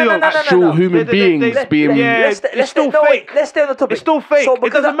 actual human beings being. Yeah, it's still fake. Let's stay on the topic. It's still fake. So It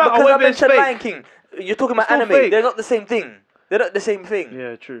because doesn't matter because I whether it's mentioned fake. Lion King, you're talking about still anime. fake. They're not the same thing. They're not the same thing.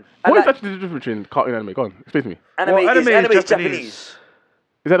 Yeah, true. And What is like, actually the difference between cartoon and anime? Go on, explain to me. anime, Well, anime is Japanese. Is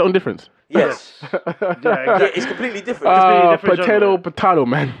that the only difference? Yes. Yeah, Yeah, exactly. it's completely different. different genre. Potato,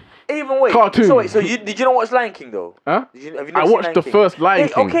 man. Even wait. Cartoon. So wait. So did you not watch Lion King though? Huh? Have you never I seen watched Lion the King? first Lion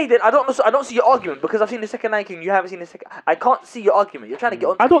King. Okay, then I don't see your argument because I've seen the second Lion King. You haven't seen the second. I can't see your argument. You're trying to get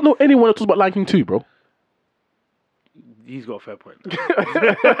on. I don't know anyone that talks about Lion King 2, bro. He's got a fair point. I'm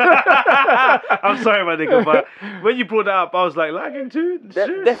sorry, my nigga, but when you brought that up, I was like, Lion King 2?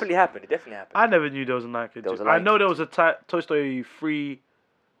 Serious? Definitely happened. It definitely happened. I never knew there was a Lion King 2. There was a I Lion know King there was a Toy Story 3.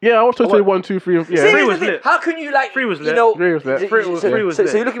 Yeah, I watched Toy Story 1, 2, 3, and See, Three this yeah. is was the thing. lit. How can you like? Three was You lit. know, Three was lit. Three was lit.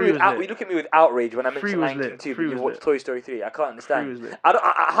 So you look at Three me was with lit. you look at me with outrage when I Three mention was Lion King lit. 2, Three but you was watched lit. Toy Story 3. I can't understand. Three was lit. I don't.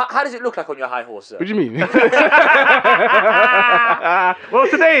 How does it look like on your high horse, sir? What do you mean? Well,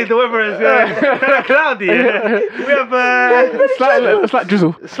 today the weather is cloudy. We have slight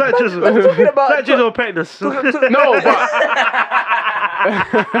drizzle. slight drizzle. Talking about Slight drizzle of petness. No, but no.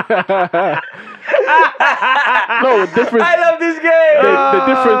 The difference. I love this game. The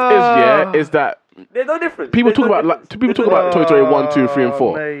difference is that There's no difference. people There's talk no about difference. people talk about Toy Story 1, 2, 3, and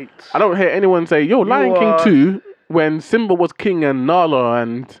 4. Mate. I don't hear anyone say, "Yo, Lion King are- 2." When Simba was king and Nala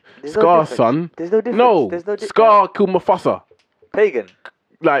and There's no Scar's difference. son. There's no difference. No, There's no di- Scar killed Mufasa. Pagan.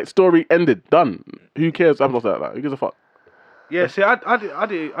 Like story ended, done. Who cares? I'm not that. Who gives a fuck? Yeah, see, I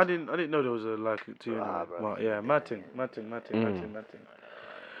didn't know there was a Lion King 2. Ah, bro. Well, yeah, mad thing.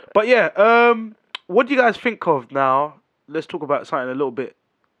 But yeah, what do you guys think of now? Let's talk about something a little bit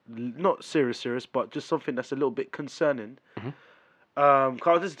not serious, but just something that's a little bit concerning. I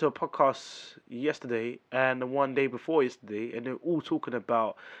was listening to a podcast yesterday and the one day before yesterday, and they're all talking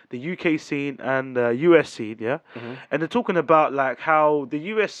about the UK scene and the US scene, yeah. And they're talking about like how the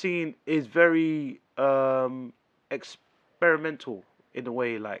US scene is very experimental in a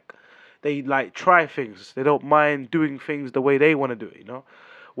way, like they like try things. They don't mind doing things the way they want to do it, you know.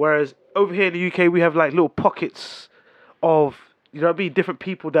 Whereas over here in the UK, we have like little pockets of, you know what I mean, different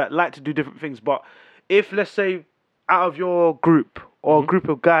people that like to do different things. But if, let's say, out of your group or a group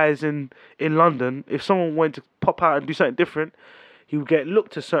of guys in London, if someone wanted to pop out and do something different, he would get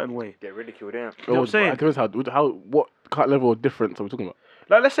looked a certain way. Get ridiculed, yeah. You know what I'm saying? It depends what kind of level of difference are we talking about?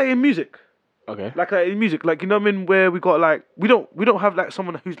 Like, let's say in music. Okay. Like in music, like, you know what I mean, where we got like, we don't have like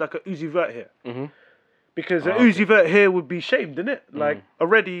someone who's like a Uzi Vert here. Because an Uzi Vert here would be shamed, innit? Like,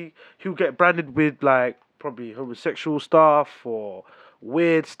 already he'll get branded with like probably homosexual stuff or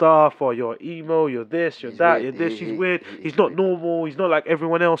weird stuff, or you're emo, you're this, you're that, weird. you're this, he's weird, he's not normal, he's not like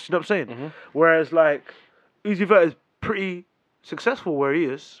everyone else, you know what I'm saying? Whereas like Uzi Vert is pretty successful where he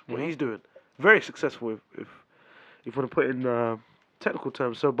is, what he's doing. Very successful if you want to put it in technical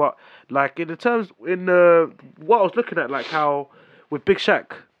terms. So, but like in the terms, in what I was looking at, like how with Big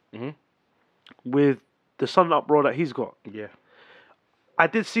Shaq, with the Sun uproar that he's got, Yeah. I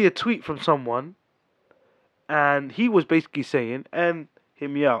did see a tweet from someone, and he was basically saying, and hear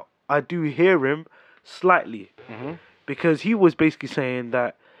me out, I do hear him slightly, because he was basically saying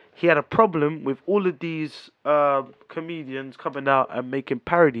that he had a problem with all of these comedians coming out and making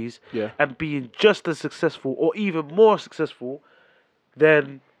parodies Yeah. and being just as successful or even more successful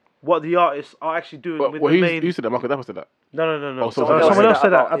than what the artists are actually doing But with well, the main... who said that? Michael Dapper said that. No. Oh, so Someone else said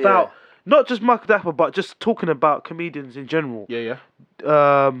that about- about yeah. not just Michael Dapper, but just talking about comedians in general. Yeah.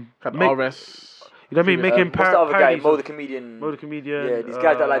 Um, Had make- RS. You know what I mean? Making What's the other guy? parodies. Mo the comedian. Mo the comedian. Yeah, these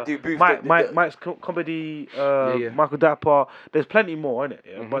guys that like do booth. Mike's comedy. Yeah. Michael Dapper. There's plenty more in it.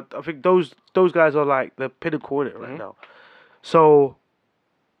 Yeah? But I think those guys are like the pinnacle in it right now. So,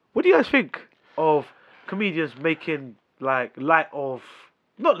 what do you guys think of comedians making like light of?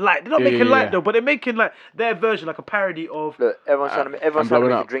 Not light. They're not making light though, but they're making like their version, like a parody of. Look, everyone's trying to make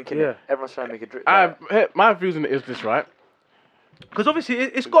blowing a up. drink in Yeah. it. Everyone's trying to make a drink. My views on it is this, right? Because obviously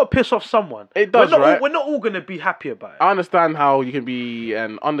it's got to piss off someone. It does, we're not right? We're not all gonna be happy about it. I understand how you can be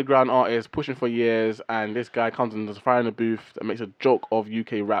an underground artist pushing for years, and this guy comes in, there's a fire in the booth and makes a joke of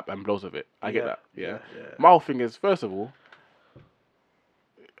UK rap and blows of it. I get that. Yeah. My whole thing is, first of all,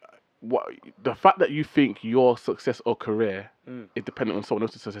 the fact that you think your success or career is dependent on someone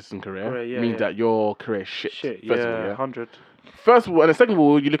else's success and career means that your career is shit. Shit. First of all, 100. First of all, and then second of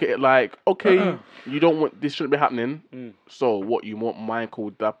all, you look at it like, okay, you don't want this shouldn't be happening. So what, you want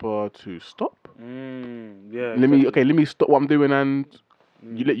Michael Dapper to stop? Yeah. Let me stop what I'm doing and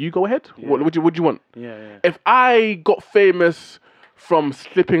you go ahead. Yeah. What do you want? Yeah. If I got famous from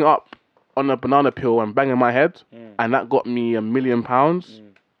slipping up on a banana peel and banging my head, and that got me £1 million,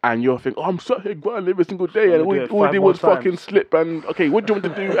 and you're thinking, oh, I'm sat here grinding every single day, and do all it I did 5 was more fucking times. slip, and okay, what do you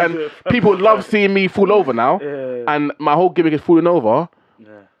want to do? Do And it 5 people more love times. seeing me fall over now, Yeah. and my whole gimmick is falling over. Yeah.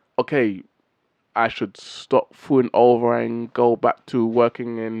 Okay, I should stop falling over and go back to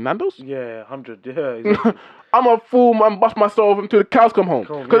working in Nando's. Yeah, 100. Yeah, exactly. I'm a fool, man. Bust myself until the cows come home.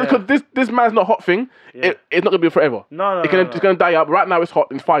 Come, Because yeah. this man's not hot thing. Yeah. It's not gonna be forever. No, It's gonna die up. Right now it's hot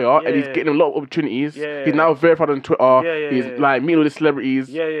and fire, and he's Yeah. getting a lot of opportunities. Yeah. He's now verified on Twitter. Yeah, he's yeah. like meeting all the celebrities.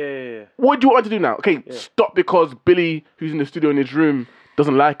 Yeah. What do you want to do now? Okay, stop because Billy, who's in the studio in his room,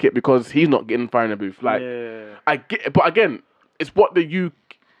 doesn't like it because he's not getting fired in the booth. Like, Yeah. I get it, but again, it's what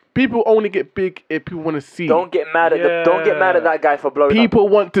people only get big if people want to see. Don't get mad at don't get mad at that guy for blowing up. People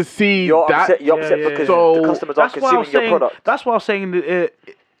want to see You're that. upset. You're upset Yeah, because So, the customers aren't consuming your product. That's why I was saying that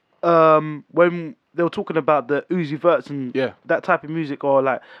when they were talking about the Uzi Verts and Yeah. that type of music, or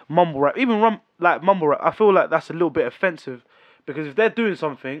like mumble rap, even like mumble rap, I feel like that's a little bit offensive, because if they're doing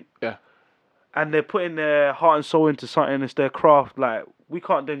something Yeah. and they're putting their heart and soul into something, it's their craft, like we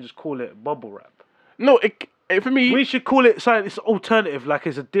can't then just call it bubble rap. No, for me, We should call it something. It's alternative, like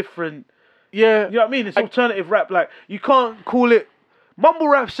it's a different. yeah. You know what I mean? It's alternative rap. Like you can't call it mumble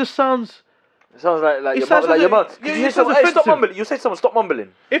rap. Just sounds. It sounds like It your sounds mum. Like your like- mum. yeah, You it say someone, sounds hey, stop offensive. mumbling. You say someone, stop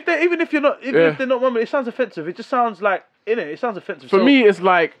mumbling. If they even if you're not even Yeah. if they're not mumbling, it sounds offensive. It just sounds like it sounds offensive. For So- me, it's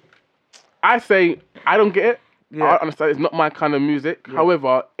like I say I don't get it. Yeah. I understand it's not my kind of music.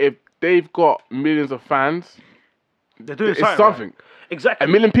 However, if they've got millions of fans, they're doing it's something. something. Right. Exactly. A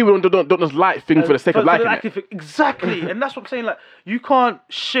million people don't just like things for the sake of liking it. Exactly, and that's what I'm saying. Like you can't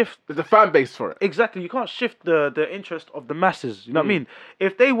shift. There's a fan base for it. Exactly, you can't shift the interest of the masses. You know what I Mm. mean?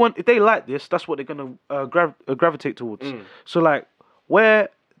 If they like this, that's what they're gonna gravitate towards. Mm. So like, where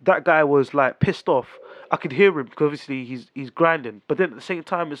that guy was like pissed off, I could hear him because obviously he's grinding. But then at the same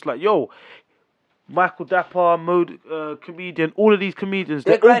time, it's like, yo, Michael Dapper, Mode, comedian, all of these comedians,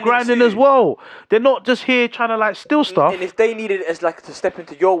 they're all grinding too. as well. They're not just here trying to like steal stuff. And if they needed it as like to step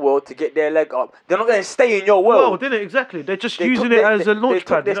into your world to get their leg up, they're not going to stay in your Well, world. didn't it? Exactly. They're just They using took it their- as a launch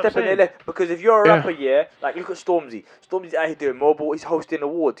they pad. took their You know what step I'm in their saying? left. Because if you're a Yeah. rapper, yeah, like look at Stormzy. Stormzy's out here doing mobile. He's hosting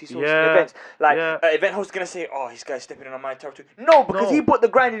awards. He's hosting Yeah, events. Like yeah. an event host gonna say, "Oh, this guy's stepping in on my territory." No, because No. he put the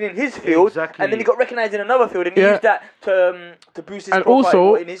grinding in his field, Exactly. and then he got recognized in another field, and he Yeah. used that to boost his And profile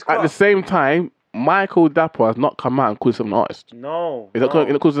also, in his at the craft. same time, Michael Dapper has not come out and called himself an artist. No. He's not called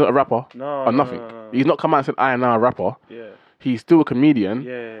himself a rapper No, or no, nothing. no. He's not come out and said, I am now a rapper. Yeah. He's still a comedian.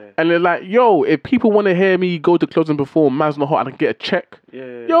 Yeah. And they're like, yo, if people want to hear me go to clubs and perform, man's not hot, and I can get a check.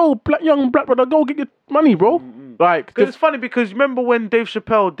 Yeah. Yo, young black brother, go get your money, bro. Like, Because it's funny because remember when Dave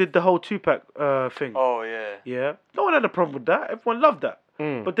Chappelle did the whole Tupac thing? Oh yeah. Yeah. No one had a problem with that. Everyone loved that.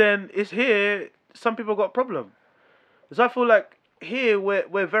 But then it's here, some people got a problem. Because I feel like here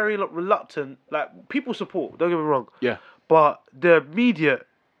we're very reluctant. Like, people support, don't get me wrong. yeah. But the media,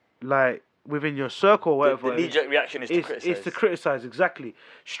 like, within your circle or whatever. The knee-jerk reaction is to criticize. It's to criticize, exactly.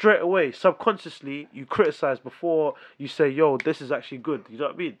 Straight away, subconsciously, you criticize before you say, yo, this is actually good. You know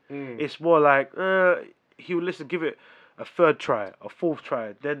what I mean? It's more like, he would give it a third try, a fourth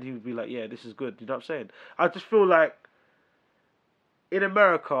try. Then he would be like, yeah, this is good. You know what I'm saying? I just feel like in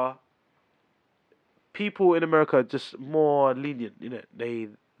America, people in America are just more lenient, you know.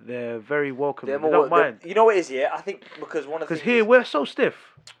 They're very welcoming. They don't mind. You know what it is, yeah? I think because one of the Because here, we're so stiff.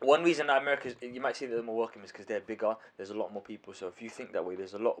 one reason that America's, you might see that they're more welcome is because they're bigger. There's a lot more people. So if you think that way,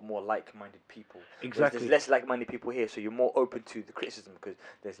 there's a lot more like-minded people. Whereas Exactly. There's less like-minded people here, so you're more open to the criticism because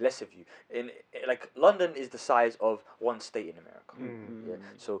there's less of you. Like London is the size of one state in America. Yeah.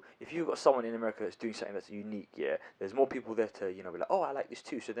 So if you've got someone in America that's doing something that's unique, yeah, there's more people there to be like, oh, I like this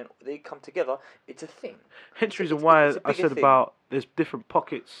too. So then they come together. It's a thing. Hence the reason It's why a I bigger said thing. about there's different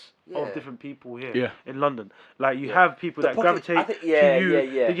pockets Yeah. of different people here Yeah. in London. Like you Yeah. have people The that pocket- gravitate I think- yeah, to you.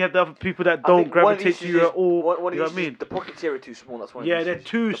 yeah. Then you have the other people that I don't think one of the gravitate to issues you is- at all. one of You the know what I issues is mean? the pockets here are too small. That's one. Yeah, of the they're issues.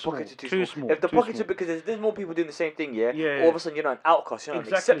 too the small, pockets are too, too small. small, If the too pockets small. are because there's more people doing the same thing, yeah. Yeah, All of a sudden you're not an outcast. You're not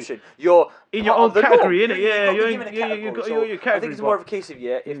Exactly. an exception. You're In your part own of the category, norm. innit? You've Yeah, got to you're be in- given a yeah, category. you've got So your I category, think it's more but- of a case of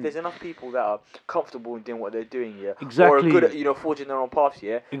if there's enough people that are comfortable in doing what they're doing, yeah, or are Exactly. good at forging their own paths,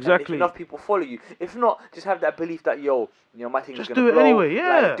 yeah. and Exactly. if enough people follow you, if not, just have that belief that my thing is Just gonna do it blow. anyway,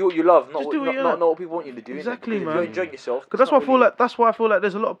 yeah. Like, do what you love, not Just what, do what not, you not, like. not what people want you to do. innit? Exactly, Because man. If you're enjoying yourself. Because that's why I feel like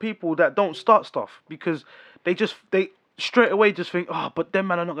there's a lot of people that don't start stuff because they straight away just think, oh, but them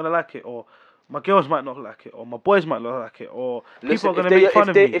man are not gonna like it, or my girls might not like it, or my boys might not like it, or people are gonna make fun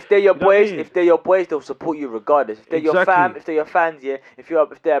of me. If they're your You know what I boys, mean? if they're your boys, they'll support you regardless. If they're your Exactly. fam, if they're your fans, yeah.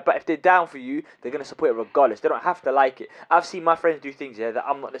 If they're down for you, they're gonna support it regardless. They don't have to like it. I've seen my friends do things that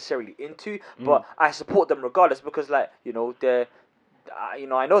I'm not necessarily into, Mm. but I support them regardless because they're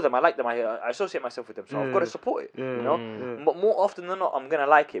I know them, I like them, I associate myself with them, so I've got to support it. Yeah, You know, yeah. but more often than not, I'm gonna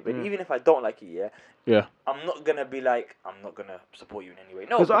like it. But even if I don't like it, Yeah. I'm not gonna be like, I'm not gonna support you in any way.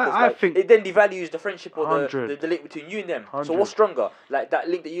 No, 'Cause because I like, think- it then devalues the friendship or 100. the link between you and them. So 100. what's stronger? Like that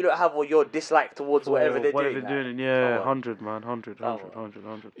link that you don't have, or your dislike towards whatever they're doing. Like, Yeah, come on. 100, man, 100.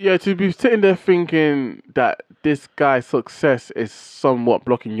 on. Yeah, to be sitting there thinking that this guy's success is somewhat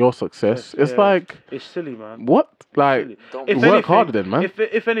blocking your success, it's Yeah. like, It's silly, man. what? Like, Silly. Don't If be- work anything- harder then, man.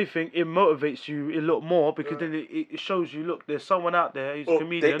 If anything, it motivates you a lot more because then it shows you, look, there's someone out there who's a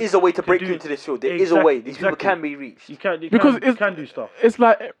comedian. There is a way to can break do- you into this field. There is a way. These people exactly. can be reached. You can Because you it's- can do stuff. it's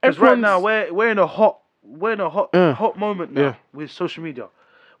like Because right everyone's... now we're in a hot Yeah. hot moment now Yeah. with social media.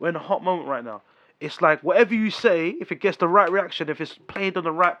 We're in a hot moment right now. It's like whatever you say, if it gets the right reaction, if it's played on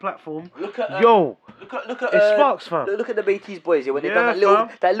the right platform, Look at yo, look at it sparks, fam. Look at the Beatties boys when they Yeah, done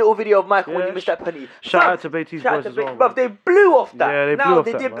that little video of Michael when Yeah, you missed that penny. shout Fam, out to Beatties shout out boys to as well, Beatties. man. Bruv, they blew off that. Yeah, they blew now off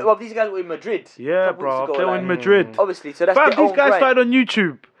they that, did. man. Bruv, these guys were in Madrid. Yeah, a couple weeks bro, ago, they were like, in Madrid. Obviously, so that's Fam, their these own guys grind. started on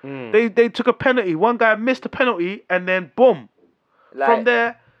YouTube. They took a penalty. One guy missed a penalty, and then boom. Like, From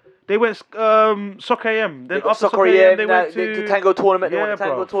there, they went Soccer AM. Then they got after Soccer AM, they now went the to Tango tournament. They won Yeah, the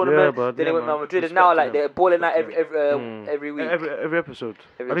Tango bruv. tournament. Yeah, bruv. Then they Yeah, went to man. Madrid, and Respect now to like them. they're balling out Respect every week. every episode.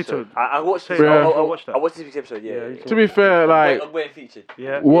 Every I need episode. to. I watched say this. that. I watch that. I watched this week's episode. Yeah. Yeah, yeah, you yeah. To be fair, like, I'm getting featured.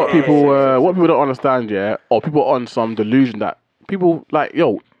 Yeah. what Yeah, people yeah, what people don't understand, yeah, or people on some delusion that people like,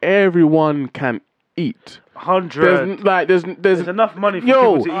 yo, everyone can eat. 100. There's enough money for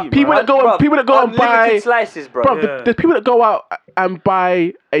yo, people to eat. people man. that go people that go and buy, unlimited slices, bro. bro. Yeah. There's people that go out and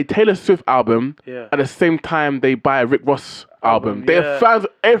buy a Taylor Swift album Yeah. at the same time they buy a Rick Ross album. They're yeah. fans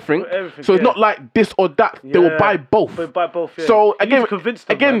of everything, Everything, so it's yeah. not like this or that. They will Yeah. buy both. They buy both. Yeah. So You need again, to convince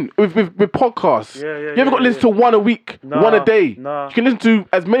them, man. with podcasts, Yeah, yeah, you ever yeah, got to listen yeah. to one a week, Nah, one a day. nah. You can listen to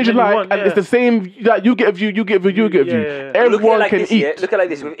as many as you Many like, want, and yeah. it's the same. Like you get a view, you get a view, you get a view. Yeah, yeah, yeah. Look at it Everyone like can this, eat. yeah. Look at it like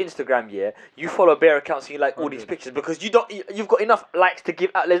this with Instagram, yeah. You follow bare accounts and you like all these pictures because you've got enough likes to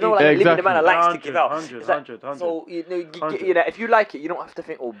give out. There's no like limited Exactly. amount of likes to give out. 100, It's like- 100. So Hundred. you know, if you like it, you don't have to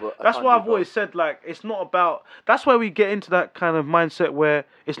think, oh, but I That's can't why do I've always said, like, it's not about. That's why we get into that kind of mindset where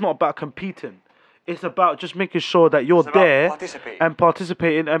it's not about competing. It's about just making sure that you're about there participating. and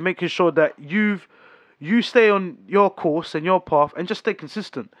participating and making sure that you stay on your course and your path and just stay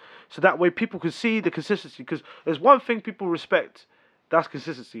consistent. So that way people can see the consistency. Because there's one thing people respect, that's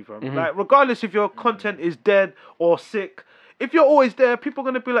consistency, fam. Like, regardless if your content is dead or sick, if you're always there, people are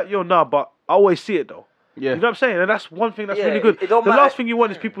gonna be like, yo, nah, but I always see it though. Yeah. You know what I'm saying? And that's one thing that's Yeah, really good. it don't The matter- last thing you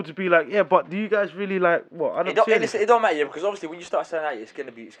want is people to be like, yeah, but do you guys really like what? I don't see anything. It don't matter, yeah, because obviously when you start selling out, it's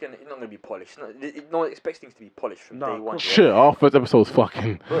not gonna be polished. No one expects things to be polished from No, day of one. course. yeah. Shit, our first episode's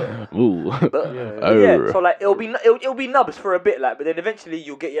fucking. Ooh. But, Yeah, but yeah, Oh. so like it'll be nubs for a bit, like, but then eventually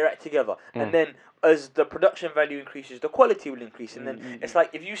you'll get your act together, and then as the production value increases, the quality will increase, and then it's like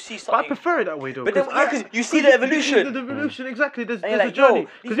if you see But I something. prefer it that way though. But then, yeah, 'cause you see the evolution. The evolution, exactly. There's you're a like, yo, journey. these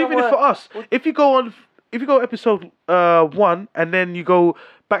Because man even if were- for us, if you go episode 1 and then you go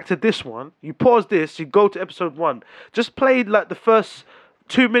back to this one, you pause this, you go to episode 1. Just play like the first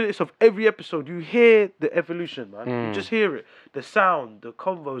 2 minutes of every episode. You hear the evolution, man. You just hear it. The sound, the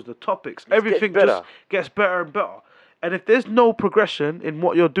convos, the topics, everything better. just gets better and better. And if there's no progression in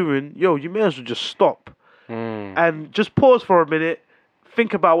what you're doing, yo, you may as well just stop and just pause for a minute,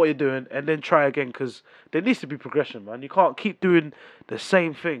 think about what you're doing, and then try again. Because there needs to be progression, man. You can't keep doing the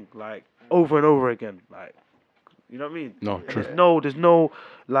same thing like over and over again. Like, you know what I mean? No, true. There's no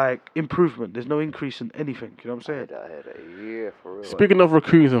like improvement. There's no increase in anything. You know what I'm saying? Yeah, for real. Speaking of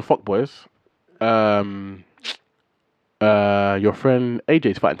raccoons and fuckboys, your friend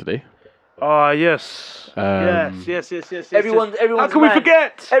AJ's fighting today. Ah, yes. Yes. Everyone's How can we man.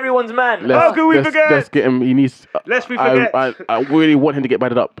 forget? Everyone's man. How can we forget? Let's get him. He needs. Lest we forget. I really want him to get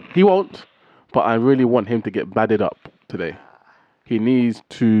batted up. He won't, but I really want him to get batted up today. He needs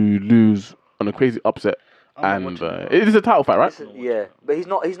to lose on a crazy upset, I'm not and watching it, it is a title fight, right? Yeah, but he's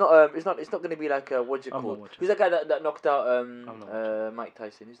not. It's not going to be like what's it I'm not called? watching. Who's that guy that knocked out not Mike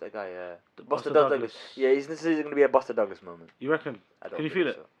Tyson? Who's that guy? Buster Buster Douglas. Douglas. Yeah, this is going to be a Buster Douglas moment. You reckon? I don't Can you think feel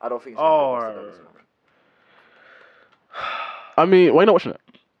it? so. I don't think it's Oh, going to be a Buster right, Douglas right, moment. I mean, why are you not watching it?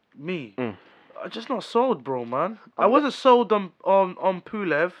 Me? I'm just not sold, bro, man. I wasn't sold on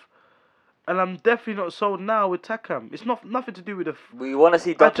Pulev, and I'm definitely not sold now with Takam. It's nothing to do with the. We want to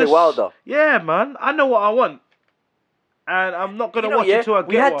see I Deontay just- Wilder. Yeah, man. I know what I want, and I'm not gonna watch it till I get.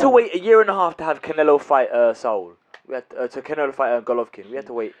 we had what to I want. wait a year and a half to have Canelo fight Saul. We had to Canelo fight Golovkin. We had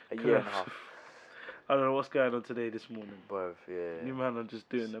to wait a year and a half. I don't know what's going on today, this morning. Bruv, yeah. You man are just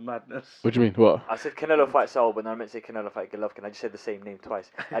doing the madness. What do you mean? What? I said Canelo fight Saul, but then I meant to say Canelo fight Golovkin. I just said the same name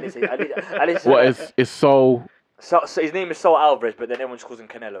twice. I didn't say. I didn't say What that. is Soul So his name is Saul Alvarez, but then everyone just calls him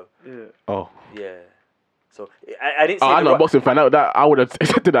Canelo. Yeah. Oh. Yeah. So I didn't say I'm not a boxing fan. That I would have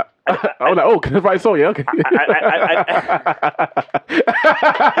accepted that. I was like, oh, can I fight Saul? Yeah, okay. He's like,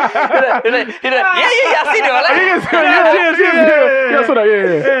 yeah, I seen it. I like it. Yeah, I saw that,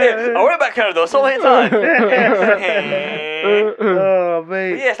 yeah. I went back Canada so many times. Oh,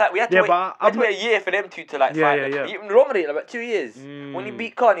 mate. But yeah, it's like we had to wait. but We had to wait a year for them two to like Yeah, fight. yeah. Even Roman did about 2 years. When he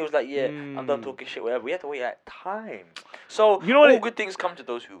beat Khan, he was like, "Yeah, I'm done talking shit, whatever." We had to wait like time. So You know what all it- good things come to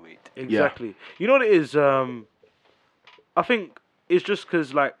those who wait. Exactly. You know what it is? I think it's just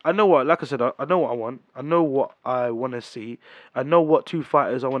because, like I know what I said, I know what I want. I know what I want to see. I know what two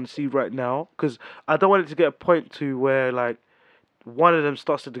fighters I want to see right now. Because I don't want it to get a point to where, like, one of them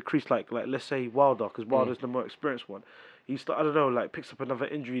starts to decrease, like let's say Wilder, because Wilder's the more experienced one. I don't know, like, picks up another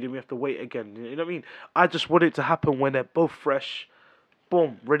injury, then we have to wait again. You know what I mean? I just want it to happen when they're both fresh,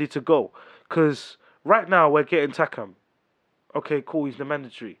 boom, ready to go. Because right now we're getting Takam. Okay, cool, he's the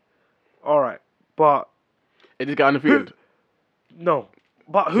mandatory. All right, but It just got undefeated. no.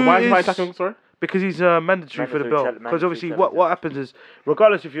 But who So why is is... he attacking? Sorry. Because he's mandatory for the belt. Because mandatory obviously, challenger. what happens is,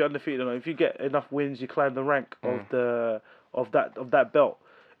 regardless if you're undefeated or not, if you get enough wins, you climb the rank of that belt.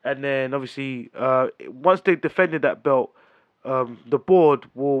 And then obviously, once they've defended that belt, the board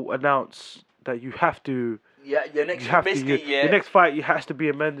will announce that you have to. Yeah, your next You have basically to. yeah. Your next fight, you has to be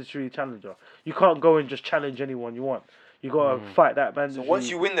a mandatory challenger. You can't go and just challenge anyone you want. You gotta fight that So mandatory. once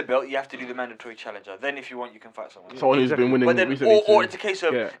you win the belt, you have to do the mandatory challenger. Then, if you want, you can fight someone. Someone who's Exactly. been winning But then, recently. or too. it's a case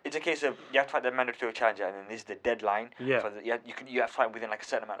of Yeah. you have to fight the mandatory challenger, and then this is the deadline. Yeah. For the, you have to fight within like a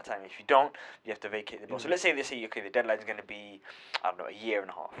certain amount of time. If you don't, you have to vacate the belt. So let's say okay, the deadline is going to be I don't know, a year and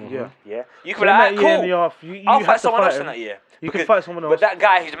a half. Yeah. Yeah. You So can be in like, that year and a cool. half, you I'll have fight to someone else him. in that year. You Because- can fight someone else. But that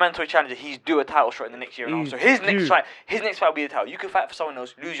guy who's the mandatory challenger, he's due a title shot in the next year and a half. He's So his next due. fight will be the title. You can fight for someone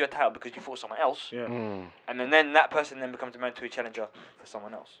else, lose your title because you fought someone else, Yeah. and then that person then becomes a mandatory challenger for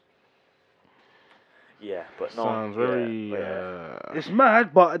someone else. Yeah, but no. Sounds very. It's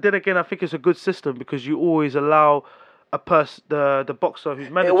mad, but then again, I think it's a good system because you always allow a the boxer who's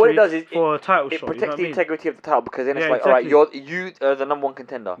mandatory what it does is for a title It shot. protects you know what the I mean? integrity of the title because then it's Yeah, like, alright, exactly. you are the number one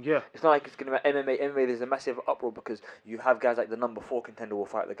contender. Yeah. It's not like it's gonna be MMA. MMA, there's a massive uproar because you have guys like the number 4 contender will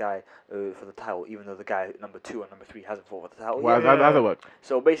fight the guy for the title, even though the guy number 2 or number 3 hasn't fought for the title. Well, yet. how does it work?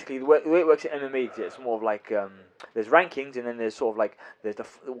 So basically, the way it works in MMA is it's more of like there's rankings, and then there's sort of like there's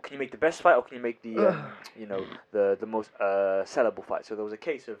can you make the best fight or can you make the the most sellable fight? So there was a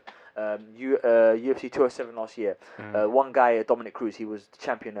case of UFC 207 last year. One guy, Dominic Cruz, he was the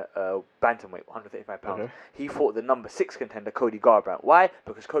champion at bantamweight, 135 pounds. Okay. He fought the number 6 contender, Cody Garbrandt. Why?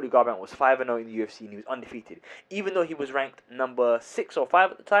 Because Cody Garbrandt was 5-0 in the UFC and he was undefeated. Even though he was ranked number 6 or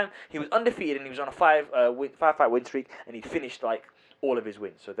 5 at the time, he was undefeated and he was on a 5-fight win streak, and he finished like all of his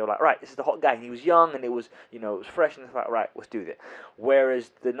wins. So they were like, right, this is the hot guy. And he was young and it was fresh, and they thought, right, let's do that.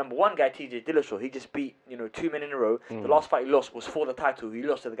 Whereas the number 1 guy, TJ Dillashaw, he just beat 2 men in a row. The last fight he lost was for the title. He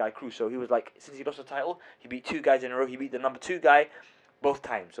lost to the guy Cruz. So he was like, since he lost the title, he beat 2 guys in a row. He beat the number 2 guy both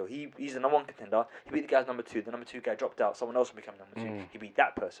times. So he's the number 1 contender. He beat the guy's number 2. The number 2 guy dropped out. Someone else became number 2. He beat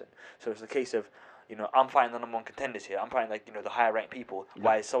that person. So it's the case of, I'm fighting the number 1 contenders here. I'm fighting the higher ranked people.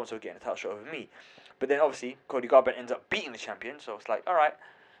 Why is so-and-so getting a title shot over me? But then obviously Cody Garbrandt ends up beating the champion. So it's like, all right,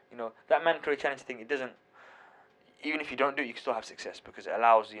 that mandatory challenge thing, it doesn't, even if you don't do it, you can still have success because it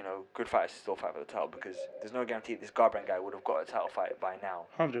allows, good fighters to still fight for the title because there's no guarantee this Garbrandt guy would have got a title fight by now.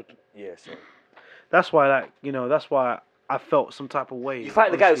 100. Yeah, so. That's why, that's why I felt some type of way. You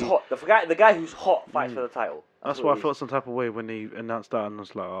fight the guy who's honestly. hot. The guy who's hot fights for the title. That's why I felt some type of way when they announced that, and I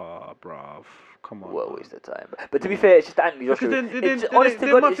was like, oh, bruv, come on. What a man. waste of time. But to be fair, it's just Anthony Because Joshua. then Honest to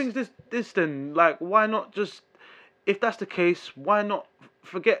God, my it's- thing's this then, like, why not just, if that's the case, why not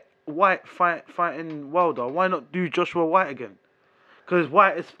forget White fighting Wilder? Why not do Joshua White again? Because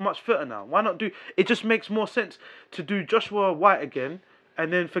White is much fitter now. Why not do, it just makes more sense to do Joshua White again,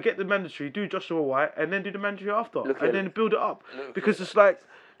 and then forget the mandatory, do Joshua White, and then do the mandatory after, Look and at then it. build it up. Look Because at it's like,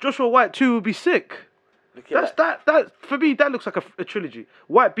 Joshua White 2 would be sick. Look at That for me, that looks like a trilogy.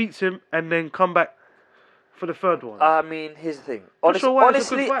 White beats him and then come back for the third one. I mean, here's the thing. Joshua White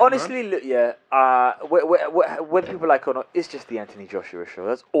is a good fight, Honestly, look, yeah. Whether people like it or not, it's just the Anthony Joshua show.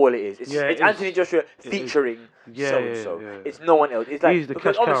 That's all it is. It's Yeah, it is. Anthony Joshua is. featuring Yeah, so and so. yeah. It's no one else. It's like He's the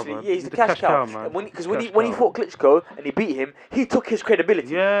because cash cow, obviously, man. yeah, he's the cash cow. man. Because He's when the he cash fought Klitschko and he beat him, he took his credibility.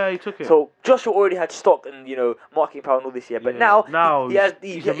 Yeah, he took it. So Joshua already had stock and marketing power and all this year, but Yeah. now he has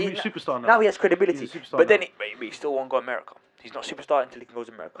he's a superstar now. Now he has credibility. He's a superstar But then now. he still won't go America. He's not superstar until he can go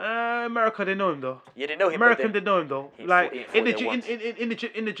to America. America, they know him though. Yeah, they know him. American, they know him though. he Like fought in the there once. in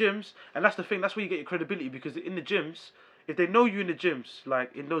the gyms, and that's the thing. That's where you get your credibility because in the gyms, if they know you in the gyms,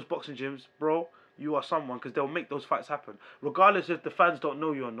 like in those boxing gyms, bro, you are someone because they'll make those fights happen, regardless if the fans don't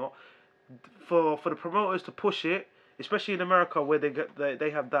know you or not. For the promoters to push it, especially in America where they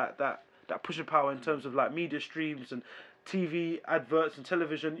have that pushing power in terms of like media streams and TV adverts and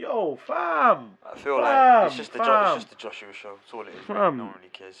television. Yo, fam. I feel like it's just the Joshua show. That's all it is. Fam. No one really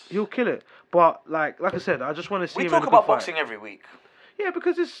cares. He'll kill it. But like I said, I just want to see We him talk in a about good boxing fight. every week. Yeah,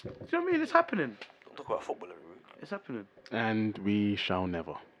 because it's, you know what I mean? It's happening. Don't talk about football every week. It's happening. And we shall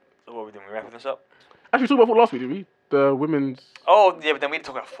never. So what are we doing? We wrapping this up? Actually, we talked about football last week, didn't we? The women's. Oh yeah, but then we didn't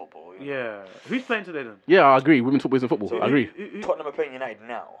talk about football. Yeah. Who's playing today then? Yeah, I agree. Women's football isn't football. So I agree. Tottenham are playing United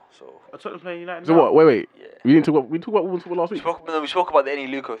now, so. Are Tottenham playing United So now? what? Wait. Yeah. We talked about women's football last We week. spoke about the Any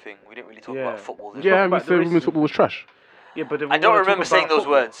Luco thing. We didn't really talk Yeah. about football. This Yeah, talk we about said the women's racism. football was trash. Yeah, but then I we don't wanna remember talk saying about those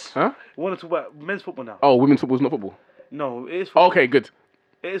football. words. Huh? We want to talk about men's football now. Oh, women's football is not football. No, it is football. Okay, good.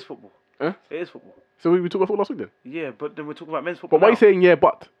 It is football. Huh? It is football. So we talked about football last week then. Yeah, but then we're talking about men's football But why are you now. saying yeah,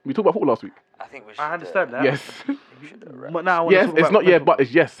 but? We talked about football last week. I think we should. I understand that. Yes. We should wrap But now I want Yes, to talk it's about not men's yeah, football. but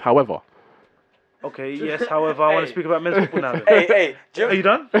it's yes, however. Okay, yes, however, I want to Hey. speak about men's football now then. Hey, do Are you you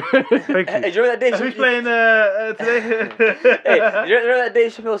done? Thank you. hey, do you remember that day? Who's playing today? Hey, do you remember that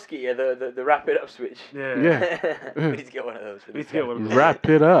Dave Chappelle skit? Yeah, the wrap it up switch. Yeah. Yeah. We need to get one of those. For We need this to get guy. one of those. Wrap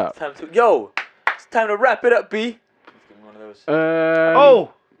it up. It's time to wrap it up, B. Let's give me one of those.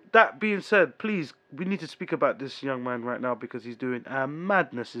 Oh, that being said, please, we need to speak about this young man right now because he's doing a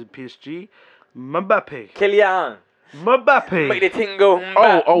madness in PSG. Mbappe. Kylian, make Mbappe. the thing go.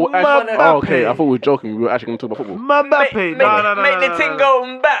 Oh, okay. I thought we were joking. We were actually going to talk about football. Mbappe. No. Make the thing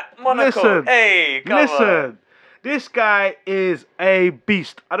go back, Monaco. Listen. Hey, come on. Listen. This guy is a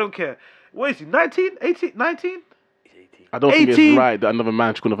beast. I don't care. What is he? 19? 18? 19? He's 18. I don't think 18. it's right that another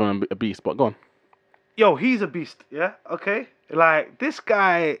man should call another a beast, but go on. Yo, he's a beast. Yeah? Okay? Like, this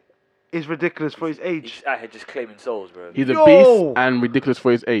guy is ridiculous for his age. He's out here just claiming souls, bro. He's a Yo. beast and ridiculous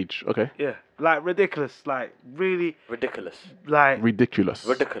for his age. Okay. Yeah. Like, ridiculous. Like, really, Ridiculous. like, Ridiculous.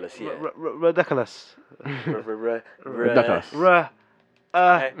 Ridiculous, yeah. ridiculous. Ridiculous.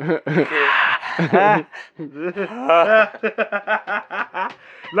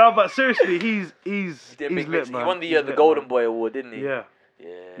 No, but seriously, he's Didn't make lit, mix. man. He won the He's lit, Golden man. Boy Award, didn't he? Yeah. Yeah.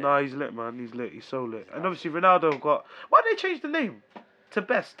 No, he's lit, man. He's lit. He's so lit. And obviously, Ronaldo got. Why did they change the name to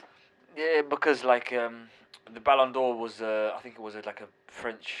Best? Yeah, because like the Ballon d'Or was I think it was like a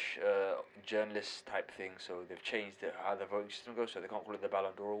French journalist type thing, so they've changed how the voting system goes, so they can't call it the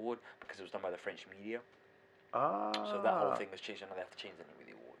Ballon d'Or Award because it was done by the French media. Ah. So that whole thing was changed, and now they have to change the name of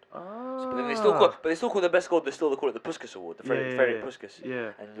the award. Ah. So, but then they still call the best goal. They still call it the Puskas Award, the Frederick Puskas.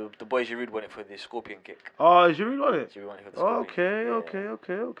 Yeah. And the boy Giroud won it for the scorpion kick. Oh, Giroud won it. Giroud won it for the scorpion.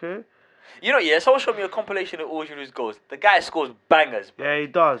 Okay. You know, yeah. Someone showed me a compilation of all Giroud's goals. The guy scores bangers, bro. Yeah, he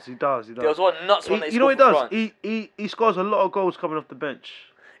does. There was one nuts one that he You know what scored he for does? France. He scores a lot of goals coming off the bench.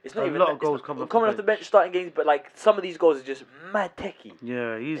 It's not a even lot that, of goals it's coming not, off the bench starting games, but like some of these goals are just mad techie.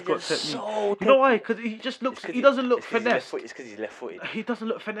 Yeah, he's They're got just technique. so You know why? techie. Because he just looks. It's 'cause He doesn't look it's 'cause he's left finessed. foot- It's because he's left-footed. He doesn't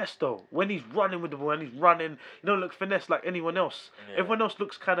look finesse though. When he's running with the ball and he's running, he don't look finesse like anyone else. Yeah. Everyone else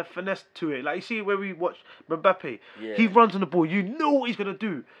looks kind of finesse to it. Like you see where we watch Mbappe, Yeah. he runs on the ball. You know what he's gonna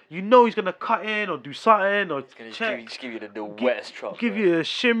do. You know he's gonna cut in or do something or He's gonna check, just give you the wettest chop. give bro. you a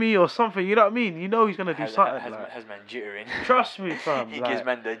shimmy or something. You know what I mean? You know he's gonna do something. Like. Has man jittering. Trust me, fam. He like, gives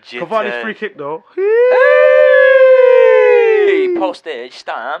man the jitter. Cavani's free kick though. Hey, postage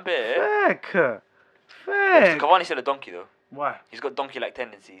stamp it. Feck. Feck. Cavani's still a donkey though. Why? He's got donkey-like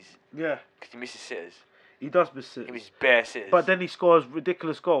tendencies Yeah, because he misses sitters. he does miss it. He misses bare sitters. But then he scores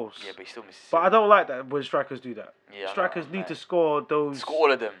ridiculous goals. yeah, but he still misses. But I sitters. don't like that when strikers do that. Yeah, I know, Strikers need like- to score those. Score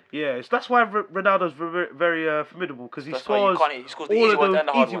all of them. Yeah, that's why Ronaldo's very formidable because he That's why you scores can't. He scores the all easy of ones those and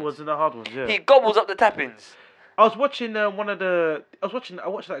the hard easy ones. ones and the hard ones. Yeah. He gobbles up the tap-ins. I was watching I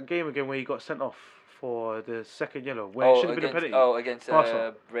watched that game again where he got sent off for the second yellow where it should have been a penalty. against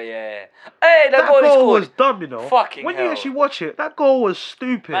Barca. yeah. Hey, that That goal he goal scored. was dumb, you know. Fucking when hell. you actually watch it, that goal was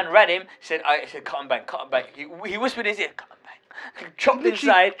stupid. Man ran him. Said, "I said cut him back, cut him back." He whispered in his ear, "Cut him back." Chopped Literally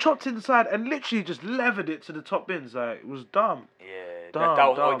inside. chopped inside, and literally just levered it to the top bins. Like it was dumb. Yeah, Dumb,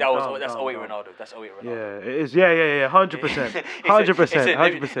 that's dumb, that's dumb, 08 dumb. Ronaldo. That's 08 Ronaldo. Yeah, it is. Yeah, 100%, 100%,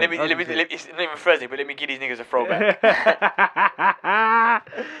 100%. It's not even Thursday, but let me give these niggas a throwback.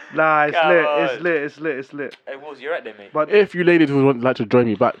 Nah, it's Come lit. on. It's lit. Hey, Wolves, you're right there, mate. But If you ladies would like to join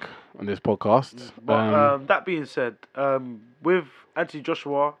me back on this podcast, that being said, with Anthony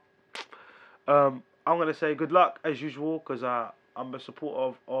Joshua, I'm gonna say good luck as usual because I'm a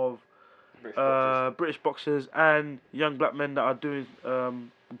supporter of British boxers and young black men that are doing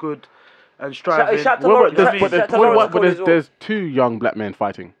good and striving. shout to well, Lawrence- but shout to Lawrence Cole as well. there's two young black men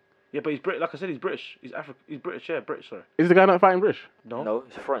fighting. Yeah, but he's Like I said, he's British. He's British. Yeah, British. Sorry. Is the guy not fighting British? No, No,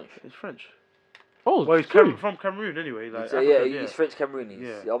 it's French. it's French. Oh, Well, he's really? from Cameroon anyway. Like, So, African, he's French Cameroonese.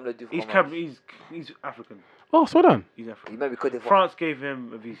 Yeah. I'm gonna do. He's for Cameroon. He's African. Oh, so done. He's He African. might be Cote d'Ivoire. France gave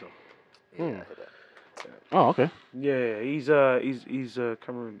him a visa. Yeah, I heard that. Oh, okay. Yeah, he's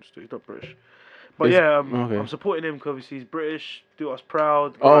Cameroon. He's not British. But Is- yeah, okay. I'm supporting him because obviously he's British. Do us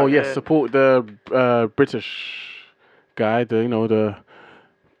proud. go Oh out yes, there. support the British guy. The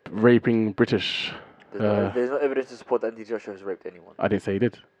raping British. There's no evidence to support that Anthony Joshua has raped anyone. I didn't say he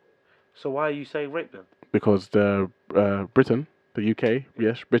did So why are you saying rape then? because the Britain, the UK,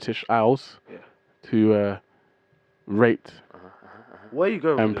 yes, British Isles, Yeah. who raped Where you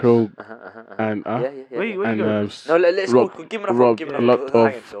going? and with pro this? and Yeah. Where you and going? No, let's rob- go. Give him enough. robbed Give him a enough. lot Hang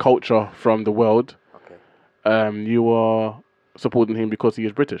of himself. culture from the world. Okay. You are supporting him because he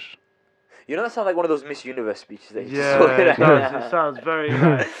is British. You know that sounds like one of those Miss Universe speeches that you just Yeah, saw. it does. It sounds very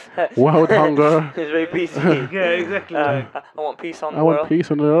like. World hunger. It's very PC. Yeah, exactly. Like, I want peace on the I world. want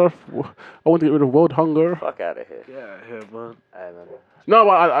peace on the earth. I want to get rid of world hunger. Fuck out of here. yeah, man. Man. No,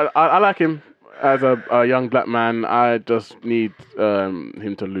 but I like him as a young black man. I just need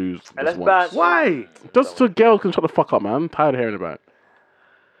him to lose And this let's once. bounce. Why? Just so girls can shut the fuck up, man. I'm tired of hearing about it.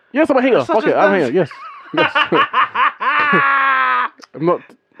 Yes, I'm a hater. That's such Fuck it, a- I'm a hater. Yes. Yes. I'm not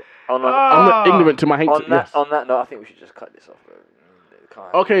On that, I'm not ignorant to my hate. on that, Yes. on that note, I think we should just cut this off, bro.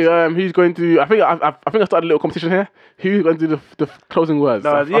 Can't- Okay, who's going to? I think I started a little competition here. Who's going to do the closing words?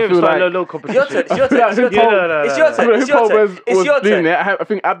 No, I you haven't feel started like no It's your competition. turn. It's your turn. It's your Yeah, turn. no, It's your no. turn. It's Hip your hop turn. It's was your doing turn. it. I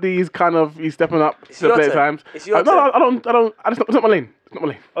think Abdi's he's stepping up It's to your play at turn. times. It's your No, turn. it's not my lane. It's not my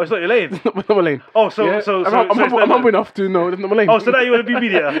lane. Oh, it's not your lane. It's not my lane. Oh, so Yeah? so I'm so. humble- so it's I'm not- humble enough to know it's not my lane. Oh, so now you want to be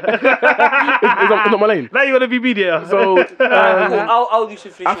media? it's not my lane. Now you want to be media? So Cool. I'll do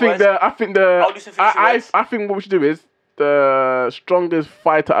some I think finishing words. I'll do some finishing I words. think what we should do is the strongest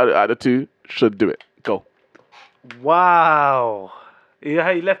fighter out of the two should do it. Go. Wow. Yeah, how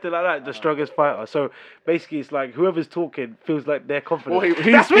you left it like that, the strongest fighter. So basically, it's like whoever's talking feels like they're confident. Well,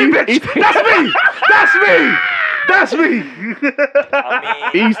 That's me, bitch! That's me! That's me! That's me!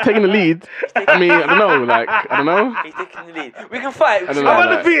 I mean, He's taking the lead. I mean, I don't know. he's taking the lead. We can fight. I don't know. I'm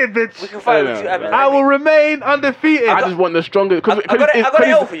like- undefeated, We bitch! can fight. I with know, you. man. I will remain undefeated. I just want the strongest. I got an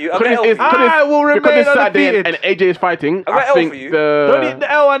L for you. I got an L for you. I will remain because it's Saturday undefeated. and AJ is fighting. I got I L think for you. Don't need the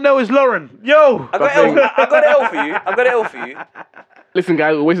the L I know is Lauren. Yo! I got L. I got an L for you. I got an L for you. listen,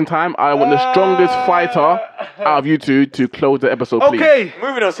 guys, we're wasting time. I want the strongest fighter out of you two to close the episode, please. Okay.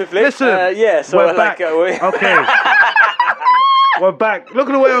 Moving on swiftly. Listen, yeah. So we're like, back. okay. We're back. Look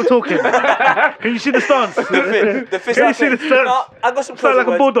at the way I'm talking. Can you see the stance? The fist. Can you see the stance? No, I got some Sound closing like a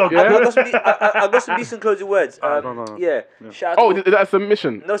words. bulldog. I got some decent closing words. no. Yeah. Shout out. Oh, to- that's a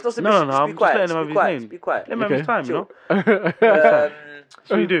submission. no, it's not submission. No, Just I'm be just quiet. letting Just him be have his quiet. name. Just be quiet. Let me have his time, you know? That's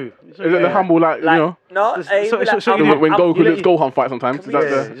what you do. Is it the humble, like, Like, you know? no, hey, so- like, so I'm- you- When I'm- Goku you lets let- Gohan fight sometimes. Is that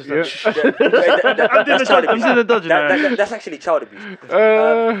Yeah, the, just yeah. I'm doing the dodging now. That's actually child abuse.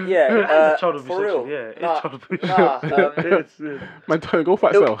 It's child abuse, for real. actually, yeah, it's Nah, child abuse. nah, It's, Man, don't go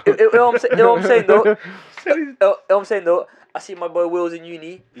fight yourself. You know what I'm saying though? You know what I'm saying though? I see my boy Wills in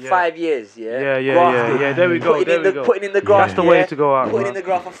uni, Yeah. 5 years, yeah. Yeah. Grafted. There we go. Putting There in we the go. putting in the graft. That's the way yeah. to go out, Putting man. in the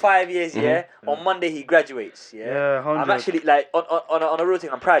graft for 5 years, yeah. On Monday he graduates, yeah. Yeah, 100. I'm actually like on a real thing.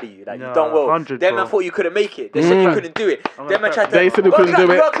 I'm proud of you. Like Nah, you've done well. 100, Them bro. man thought you couldn't make it. They said you couldn't do it. I'm Them man gonna tried to. They said we couldn't do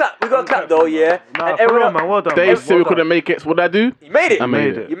We it. got a clap. We got a clap though, yeah. Nah, And for everyone real, man. Well done. They man. said we Well couldn't done. make it. So what did I do? You made it. I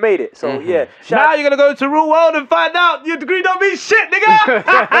made it. You made it. So yeah. Now you're gonna go to real world and find out your degree don't mean shit, nigga.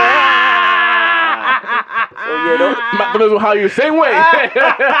 So yeah, McDonald's will hire you the same way. they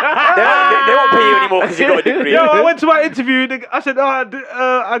won't pay you anymore because you got a degree. Yo, I went to my interview. I said, I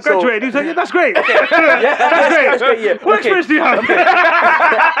graduated. He was like, yeah, that's great. That's great. Yeah. What Okay. experience do you have?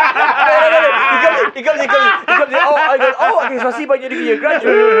 He comes in. Oh, okay, so I see by your degree you're a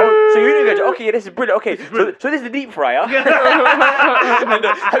graduate. Oh, so you're a graduate. Okay, yeah, this is brilliant. Okay, so this is the deep fryer. And,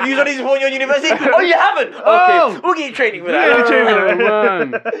 have you used all these before in your university? Oh, you haven't? Okay, Oh. we'll get you training for Yeah, that. training. Oh,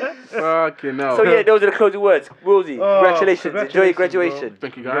 man. Fucking hell. So yeah, those are the closing words. Woolsey, Oh, congratulations. Enjoy your graduation.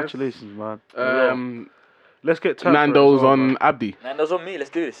 Thank you, guys. Congratulations, man. Let's get turned for it Nando's as well, on man. Abdi. Nando's on me. Let's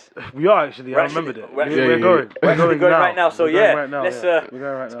do this. We are actually. I We're actually- remembered it. we're actually- We're Yeah, going. We're actually going right now. So We're going yeah, right now, let's yeah. We're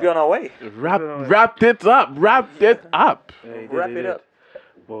going right be on our way. Wrapped it up. Wrapped it up. Yeah, he did, Wrap he it did. up.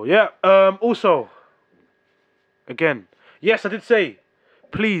 Well, yeah. Also, again, yes, I did say,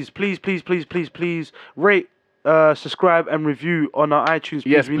 please rate, subscribe, and review on our iTunes. Please.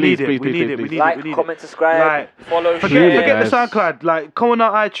 Yes, we please, need it. please, We please, need please, it. We please. need Like, it. We need comment, it. subscribe, Like, follow, Forget share. the guys. SoundCloud. Like, comment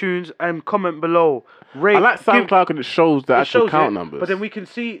on iTunes and comment below rate. I like SoundCloud because it shows the It actual shows count it, numbers. but then we can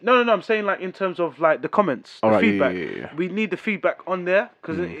see. No. I'm saying like in terms of like the comments, the Alright, yeah, feedback. yeah. We need the feedback on there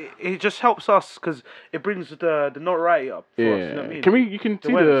because it just helps us because it brings the notoriety up for us. You know what I mean? You can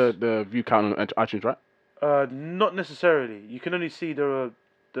see awareness. the view count on iTunes, right? Not necessarily. You can only see the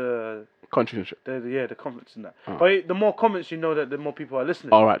Contribution. the comments in that. But the more comments, you know that the more people are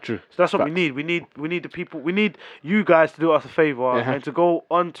listening. All right, true. So that's what we Facts. need. We need the people. We need you guys to do us a favor and to go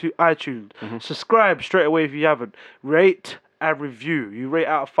onto iTunes, subscribe straight away if you haven't, rate and review. You rate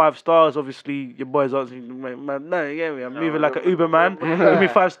out of 5 stars. Obviously, your boys aren't saying, man, no, you get me. I'm moving like an Uber man. Give me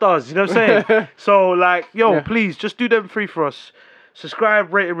 5 stars. You know what I'm saying? So like, please just do them free for us.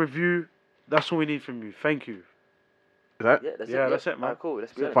 Subscribe, rate and review. That's all we need from you. Thank you. Is that? Yeah, that's Yeah, it. that's it, man. Alright, cool.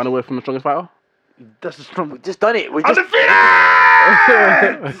 Let's be honest. Final word from the strongest fighter? That's the strong. We just done it. We just Undefeated!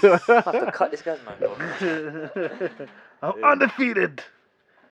 have to cut this guy's man. Bro. I'm undefeated.